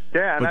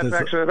 Yeah, and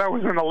that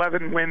was an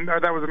 11-win, or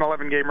that was an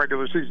 11-game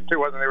regular season, too,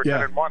 wasn't it? They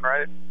were 10-1,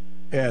 right?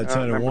 Yeah,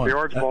 10-1. The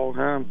Orange Bowl,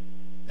 yeah.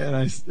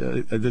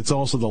 And it's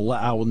also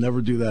I will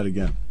never do that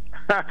again.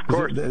 Of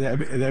course.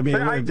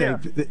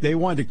 They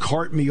wanted to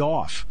cart me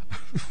off.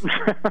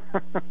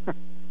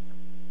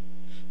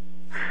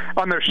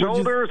 On their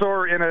shoulders,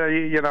 or in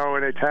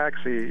a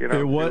taxi.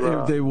 It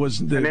was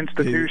an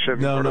institution.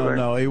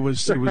 No. It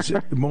was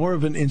more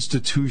of an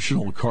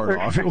institutional cart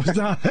off. It was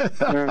not.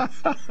 Like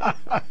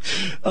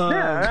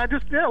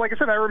I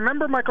said, I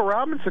remember Michael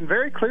Robinson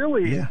very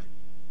clearly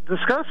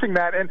discussing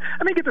that, and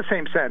I didn't get the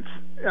same sense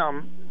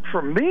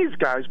from these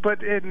guys,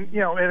 but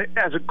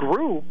as a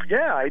group,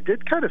 I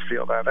did kind of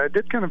feel that. I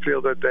did kind of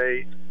feel that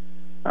they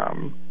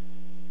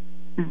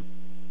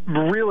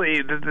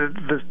really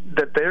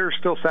that they're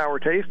still sour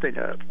tasting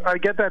it. I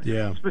get that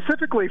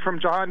specifically from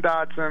John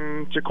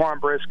Dotson,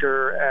 Jaquan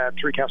Brisker, and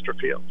Tariq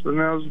Castro-Fields. And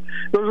those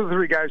are the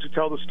three guys who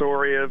tell the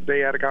story of they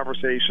had a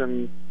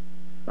conversation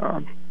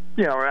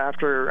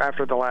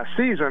after the last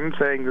season,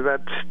 saying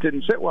that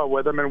didn't sit well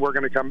with him, and we're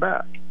going to come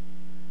back.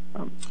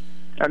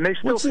 And they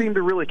still seem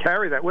to really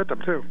carry that with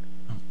them too.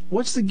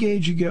 What's the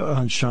gauge you get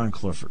on Sean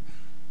Clifford?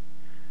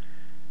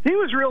 He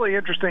was really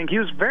interesting. He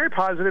was very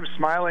positive,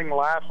 smiling,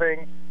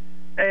 laughing,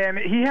 and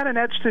he had an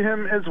edge to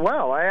him as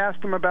well. I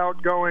asked him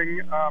about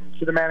going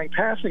to the Manning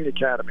Passing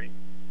Academy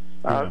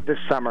this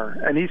summer,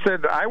 and he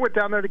said, I went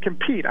down there to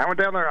compete. I went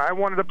down there, I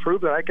wanted to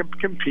prove that I could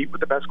compete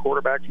with the best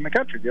quarterbacks in the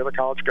country, the other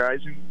college guys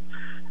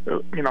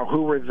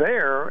who were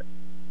there.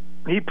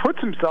 He puts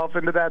himself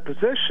into that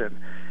position.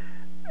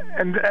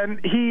 And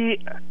he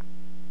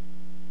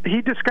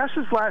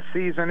discusses last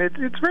season.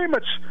 It's very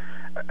much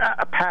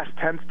a past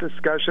tense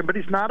discussion, but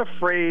he's not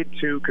afraid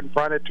to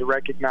confront it, to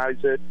recognize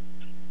it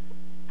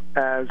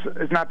as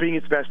not being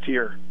its best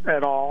year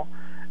at all.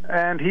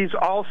 And he's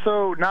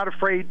also not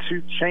afraid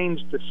to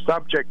change the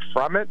subject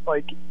from it.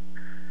 Like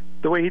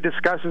the way he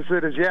discusses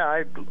it is,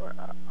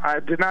 I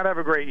did not have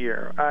a great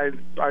year. I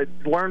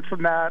learned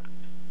from that.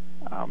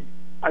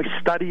 I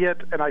study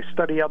it, and I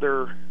study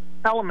other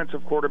elements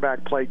of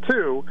quarterback play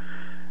too,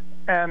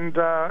 and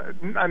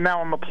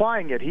now I'm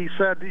applying it. He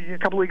said a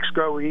couple weeks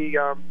ago he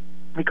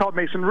called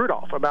Mason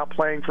Rudolph about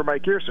playing for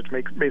Mike Yurcich.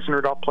 Mason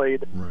Rudolph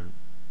played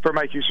for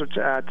Mike Yurcich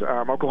at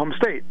Oklahoma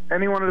State,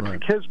 and he wanted to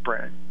pick his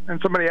brain. And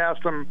somebody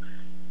asked him,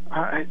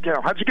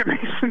 how'd you get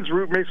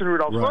Mason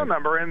Rudolph's phone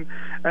number? And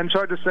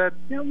so I just said,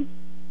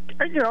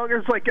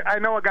 it's like I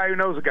know a guy who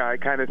knows a guy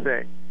kind of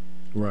thing.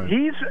 Right.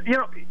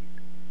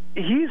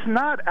 He's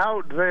not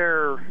out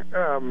there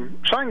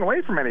shying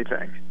away from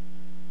anything.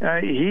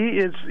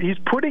 He's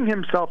putting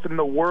himself in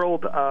the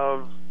world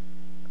of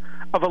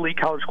elite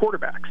college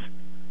quarterbacks.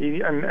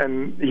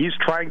 And he's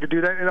trying to do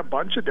that in a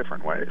bunch of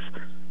different ways.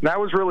 And that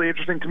was really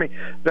interesting to me,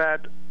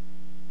 that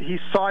he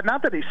sought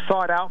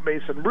out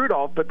Mason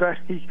Rudolph, but that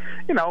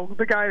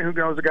the guy who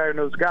knows a guy who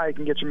knows a guy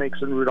can get you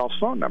Mason Rudolph's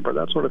phone number,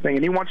 that sort of thing.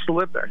 And he wants to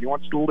live there. He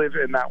wants to live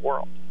in that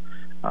world.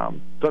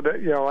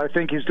 I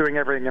think he's doing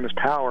everything in his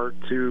power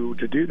to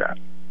do that.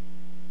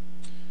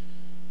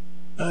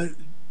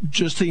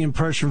 Just the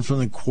impression from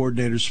the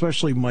coordinator,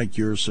 especially Mike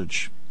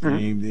Yurcich. I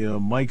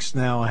mean, Mike's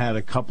now had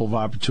a couple of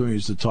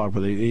opportunities to talk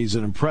with. He's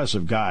an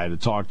impressive guy to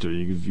talk to.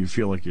 You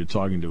feel like you're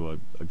talking to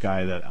a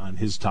guy that on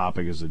his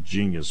topic is a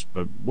genius.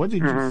 But what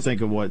did you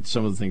think of what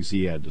some of the things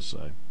he had to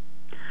say?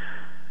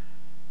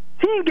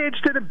 He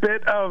engaged in a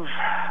bit of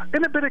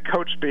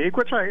coach speak,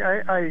 which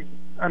I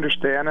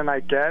understand and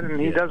I get, and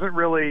he doesn't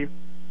really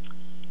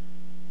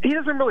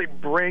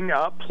bring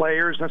up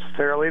players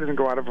necessarily. He doesn't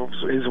go out of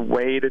his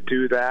way to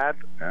do that.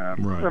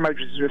 There might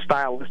be a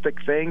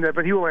stylistic thing,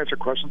 but he will answer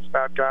questions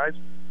about guys.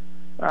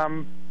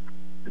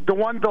 The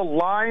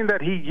line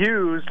that he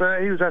used,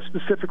 he was asked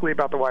specifically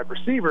about the wide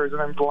receivers, and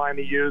then the line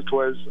he used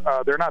was,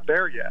 "They're not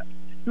there yet."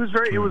 It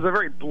was a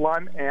very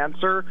blunt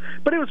answer,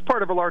 but it was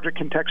part of a larger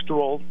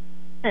contextual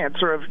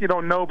answer of,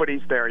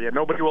 nobody's there yet.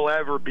 Nobody will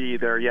ever be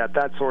there yet.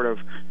 That sort of,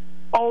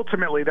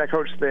 ultimately, that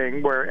coach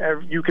thing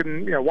where you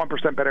can,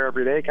 1% better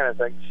every day kind of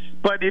thing.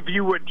 But if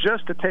you would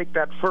just to take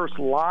that first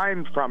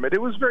line from it,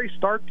 it was very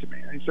stark to me.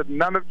 And he said,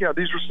 none of,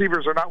 these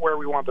receivers are not where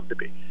we want them to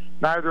be.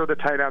 Neither are the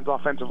tight ends,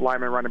 offensive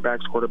linemen, running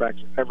backs,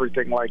 quarterbacks,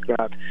 everything like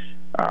that.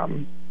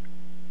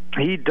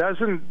 He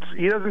doesn't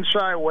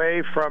shy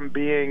away from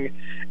being,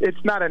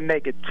 it's not a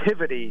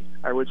negativity,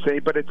 I would say,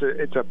 but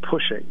it's a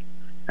pushing.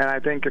 And I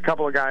think a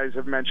couple of guys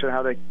have mentioned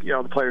how they,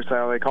 the players,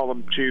 how they call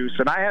them juice.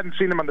 And I hadn't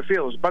seen them on the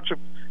field. There's a bunch of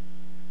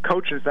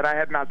coaches that I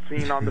had not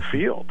seen on the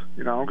field,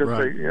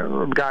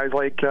 because guys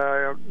like,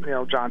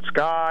 John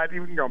Scott,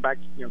 even going back,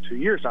 2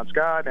 years, John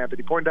Scott,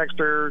 Anthony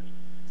Poindexter.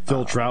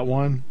 Phil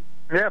Troutwine.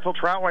 Yeah, Phil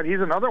Troutwine. He's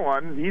another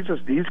one. He's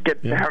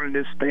get down in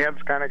his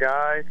stance kind of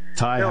guy.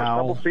 Taylor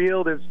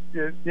Stubblefield is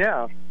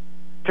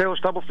Taylor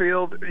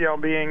Stubblefield,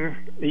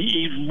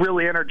 he's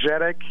really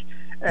energetic.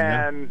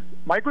 And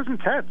Mike was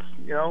intense.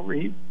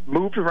 He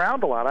moved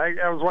around a lot.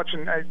 I would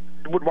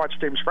watch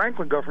James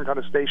Franklin go from kind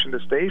of station to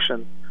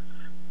station.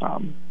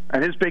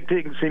 And his big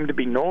thing seemed to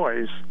be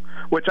noise,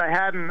 which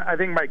I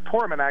think Mike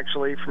Portman,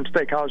 actually, from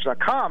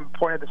StateCollege.com,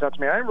 pointed this out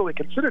to me. I hadn't really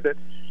considered it.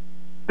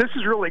 This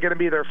is really going to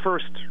be their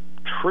first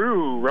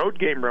true road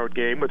game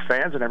with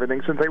fans and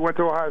everything since they went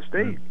to Ohio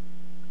State.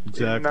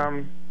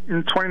 Exactly.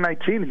 In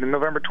 2019, in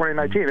November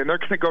 2019. And they're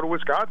going to go to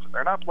Wisconsin.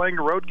 They're not playing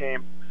a road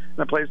game.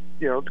 The place,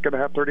 it's going to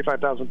have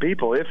 35,000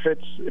 people. If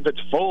it's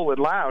full and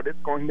loud,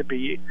 it's going to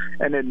be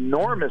an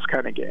enormous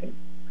kind of game.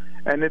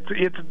 And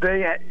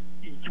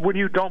when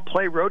you don't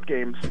play road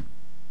games,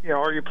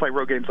 or you play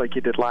road games like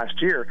you did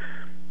last year,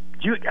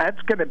 you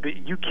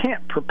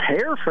can't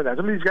prepare for that.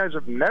 Some of these guys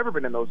have never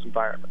been in those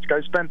environments.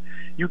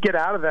 You get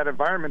out of that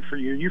environment for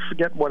you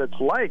forget what it's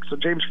like. So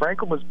James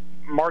Franklin was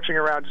marching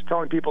around just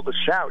telling people to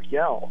shout,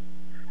 yell.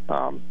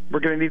 We're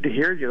going to need to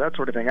hear you, that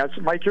sort of thing.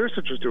 Mike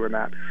Yurcich was doing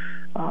that.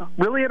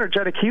 Really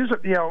energetic. He was,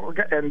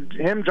 and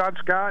him, John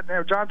Scott.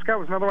 John Scott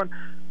was another one.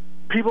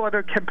 People had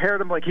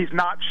compared him like he's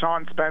not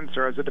Sean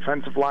Spencer as a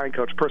defensive line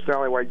coach,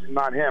 personality-wise, he's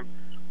not him.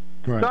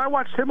 Right. So I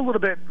watched him a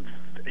little bit,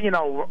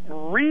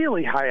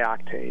 really high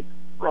octane,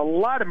 a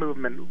lot of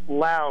movement,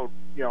 loud,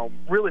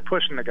 really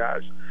pushing the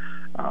guys.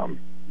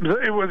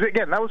 It was,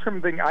 again, that was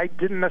something I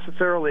didn't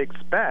necessarily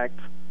expect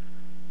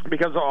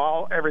because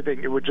of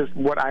everything. It was just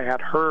what I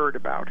had heard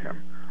about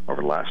him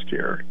over the last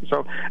year.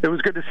 So it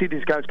was good to see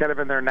these guys kind of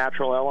in their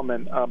natural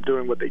element,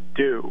 doing what they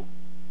do,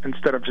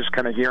 instead of just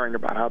kind of hearing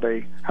about how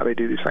they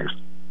do these things.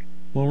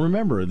 Well,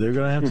 remember, they're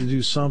going to have to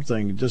do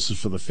something. This is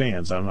for the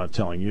fans. I'm not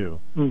telling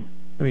you.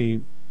 I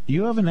mean,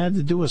 you haven't had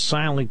to do a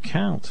silent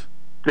count.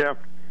 Yeah.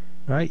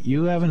 Right?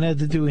 You haven't had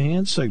to do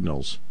hand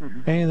signals.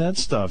 Any of that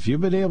stuff.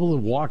 You've been able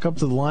to walk up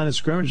to the line of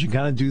scrimmage and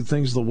kind of do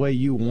things the way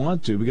you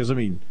want to. Because, I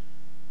mean,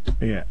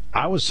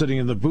 I was sitting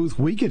in the booth.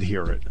 We could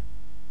hear it.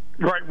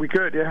 Right, we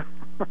could, yeah.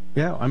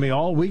 Yeah, I mean,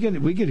 we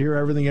could hear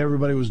everything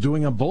everybody was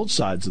doing on both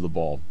sides of the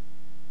ball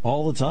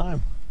all the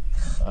time.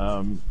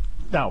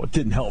 Now, it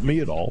didn't help me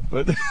at all,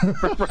 but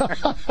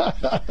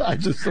I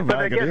just.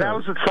 But again, that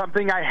was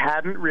something I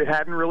hadn't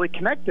really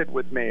connected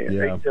with me.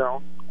 Yeah.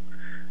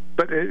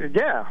 But they're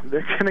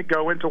going to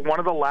go into one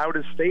of the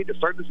loudest to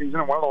start the season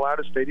in one of the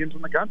loudest stadiums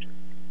in the country.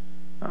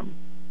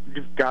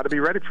 You've got to be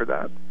ready for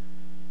that.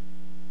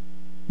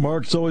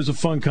 Mark, it's always a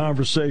fun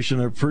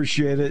conversation. I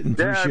appreciate it and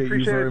appreciate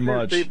you very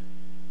much. Steve.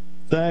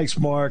 Thanks,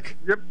 Mark.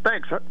 Yep,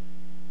 thanks.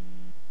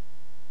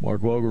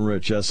 Mark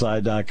Wogenrich,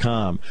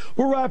 SI.com.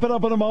 We'll wrap it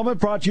up in a moment.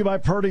 Brought to you by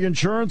Purdy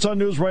Insurance on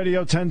News Radio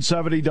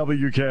 1070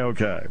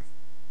 WKOK.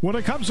 When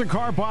it comes to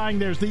car buying,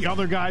 there's the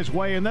other guy's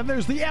way, and then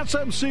there's the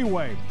SMC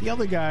way. The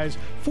other guys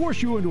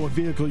force you into a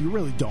vehicle you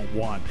really don't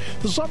want.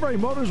 The Sunbury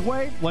Motors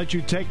way lets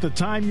you take the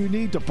time you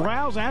need to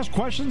browse, ask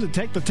questions, and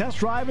take the test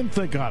drive and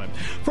think on it.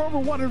 For over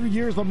 100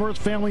 years, the Mertz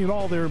family and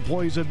all their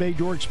employees have made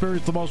your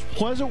experience the most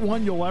pleasant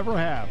one you'll ever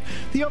have.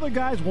 The other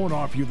guys won't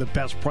offer you the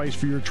best price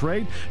for your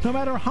trade, no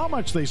matter how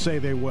much they say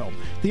they will.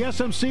 The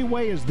SMC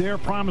way is their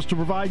promise to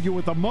provide you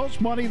with the most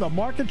money the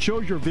market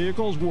shows your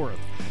vehicle is worth.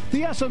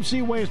 The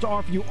SMC way is to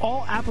offer you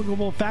all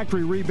applicable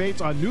factory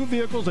rebates on new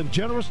vehicles and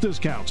generous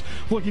discounts.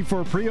 Looking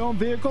for a pre-owned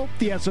vehicle?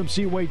 The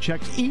SMC way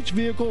checks each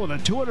vehicle in a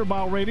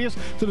 200-mile radius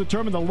to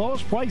determine the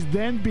lowest price,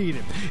 then beat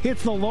it.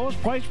 It's the lowest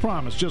price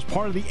promise, just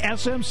part of the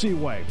SMC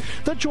way.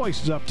 The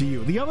choice is up to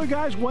you, the other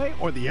guy's way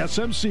or the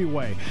SMC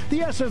way.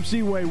 The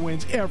SMC way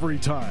wins every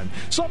time.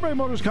 Sunbury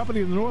Motors Company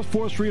in the North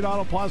 4th Street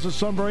Auto Plaza,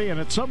 Sunbury, and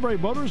at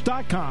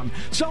sunburymotors.com.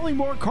 Selling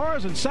more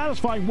cars and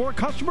satisfying more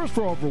customers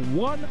for over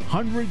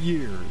 100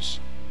 years.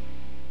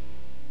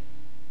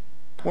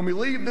 When we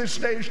leave this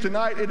stage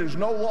tonight, it is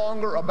no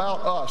longer about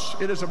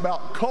us. It is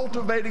about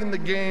cultivating the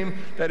game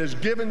that has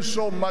given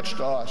so much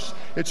to us.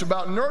 It's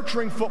about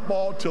nurturing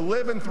football to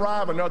live and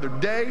thrive another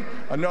day,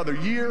 another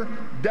year,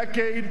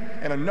 decade,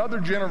 and another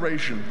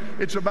generation.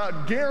 It's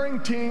about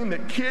guaranteeing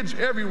that kids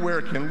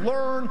everywhere can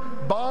learn,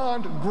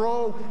 bond,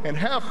 grow, and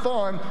have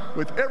fun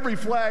with every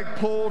flag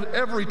pulled,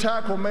 every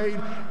tackle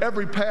made,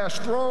 every pass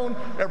thrown,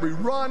 every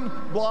run,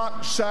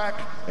 block, sack,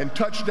 and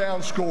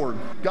touchdown scored.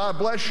 God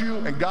bless you,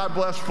 and God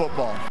bless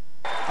football.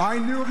 I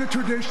knew of the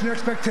tradition and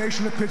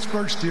expectation of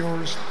Pittsburgh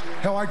Steelers.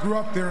 Hell, I grew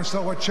up there and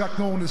saw what Chuck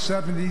Noll in the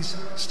 70s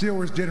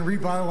Steelers did in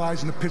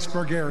revitalizing the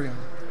Pittsburgh area.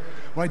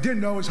 What I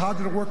didn't know is how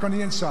did it work on the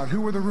inside?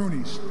 Who were the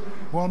Rooneys?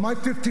 Well, in my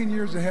 15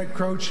 years as head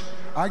coach,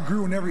 I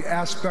grew in every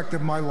aspect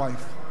of my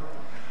life.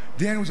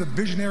 Dan was a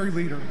visionary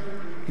leader.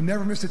 He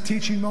never missed a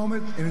teaching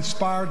moment and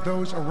inspired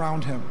those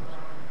around him.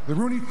 The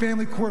Rooney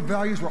family core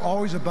values were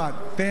always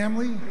about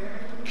family,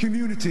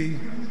 community,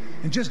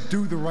 and just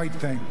do the right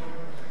thing.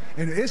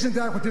 And isn't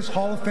that what this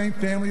Hall of Fame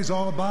family is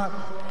all about?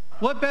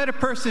 What better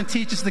person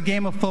teaches the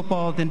game of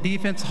football than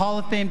Hall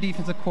of Fame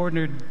defensive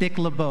coordinator Dick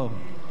LeBeau?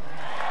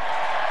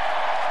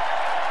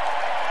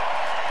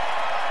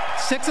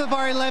 6 of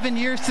our 11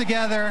 years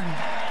together,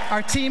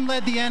 our team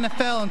led the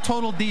NFL in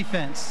total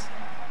defense.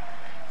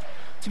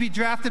 To be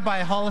drafted by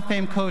a Hall of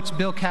Fame coach,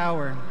 Bill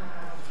Cowher.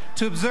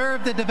 To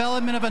observe the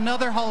development of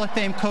another Hall of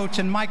Fame coach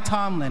in Mike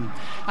Tomlin.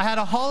 I had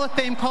a Hall of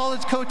Fame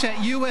college coach at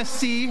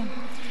USC.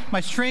 My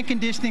strength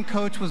conditioning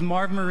coach was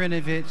Marv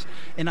Marinovich,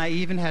 and I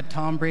even had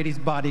Tom Brady's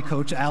body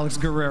coach, Alex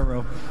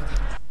Guerrero.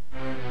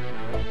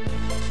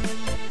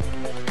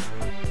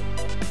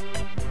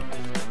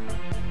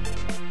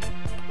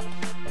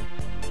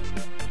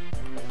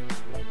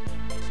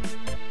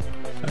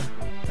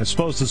 I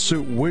suppose the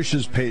suit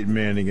wishes Peyton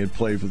Manning had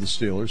played for the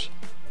Steelers.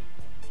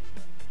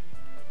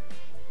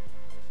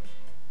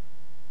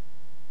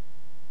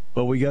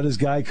 But we got his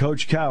guy,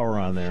 Coach Cowher,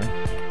 on there.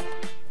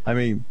 I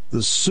mean,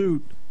 the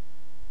suit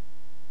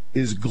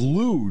is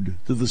glued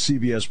to the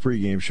CBS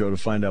pregame show to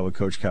find out what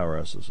Coach Cowher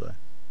has to say.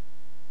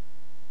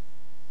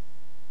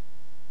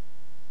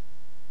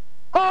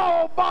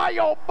 Oh, my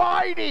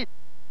almighty!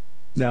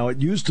 Now, it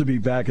used to be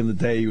back in the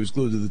day he was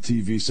glued to the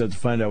TV set to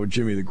find out what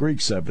Jimmy the Greek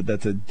said, but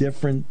that's a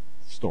different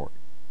story.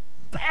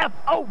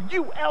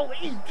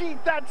 F-O-U-L-E-D,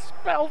 that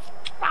spells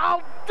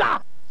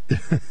Fouda!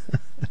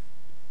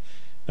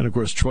 And, of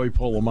course, Troy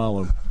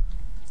Polamalu.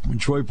 When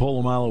Troy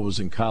Polamalu was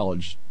in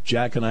college,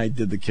 Jack and I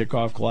did the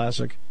kickoff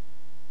classic.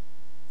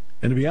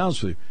 And to be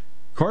honest with you,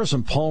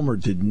 Carson Palmer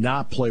did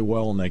not play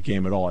well in that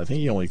game at all. I think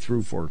he only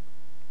threw for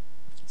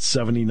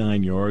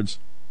 79 yards.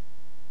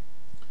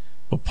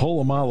 But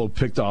Polamalu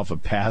picked off a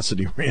pass and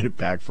he ran it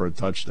back for a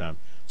touchdown.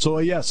 So,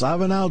 yes,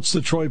 I've announced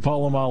the Troy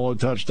Polamalu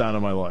touchdown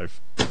in my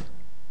life.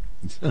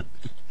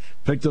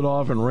 Picked it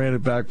off and ran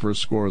it back for a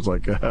score. It's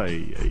like,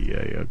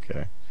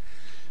 okay.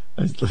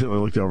 I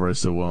looked over, I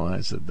said, well,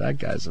 that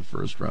guy's a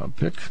first-round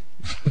pick.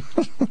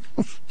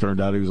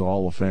 Turned out he was a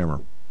Hall of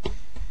Famer.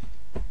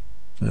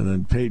 And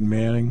then Peyton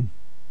Manning.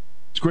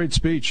 It's a great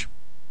speech.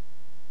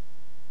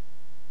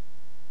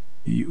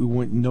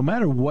 No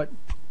matter what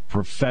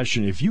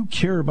profession, if you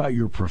care about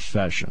your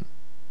profession,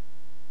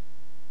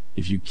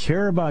 it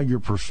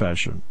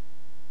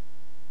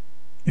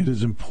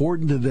is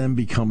important to then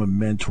become a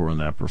mentor in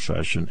that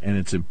profession, and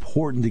it's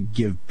important to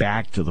give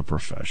back to the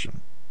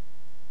profession.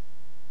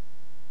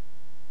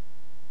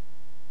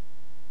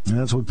 And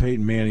that's what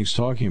Peyton Manning's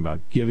talking about,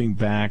 giving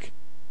back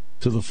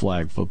to the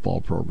flag football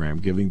program,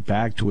 giving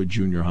back to a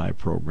junior high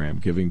program,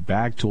 giving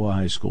back to a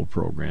high school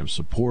program,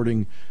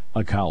 supporting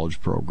a college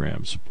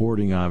program,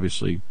 supporting,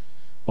 obviously,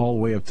 all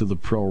the way up to the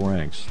pro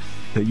ranks.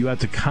 That you have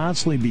to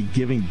constantly be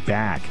giving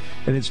back.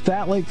 And it's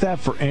like that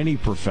for any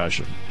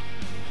profession.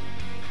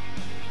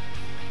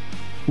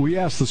 We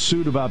asked the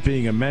suit about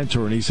being a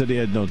mentor, and he said he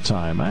had no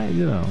time.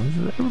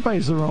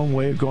 Everybody's their own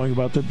way of going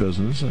about their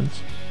business.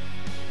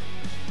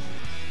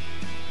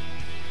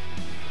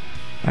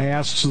 I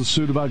asked the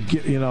suit about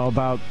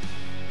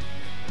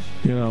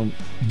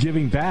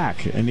giving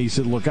back, and he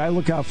said, "Look, I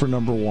look out for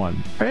number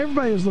one."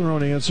 Everybody has their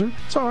own answer.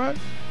 It's all right.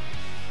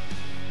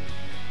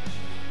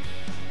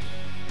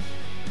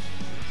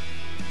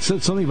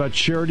 Said something about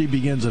charity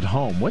begins at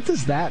home. What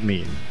does that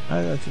mean?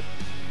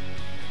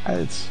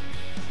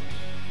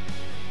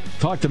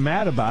 Talked to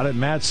Matt about it.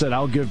 Matt said,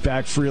 "I'll give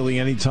back freely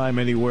anytime,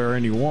 anywhere,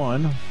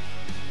 anyone.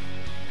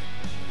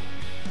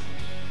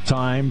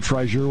 Time,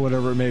 treasure,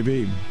 whatever it may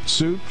be."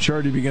 Suit,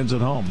 charity begins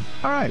at home.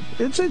 All right,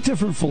 it's a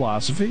different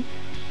philosophy.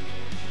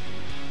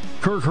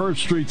 Kirk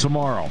Herbstreit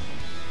tomorrow.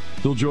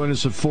 He'll join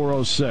us at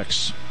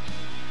 4:06.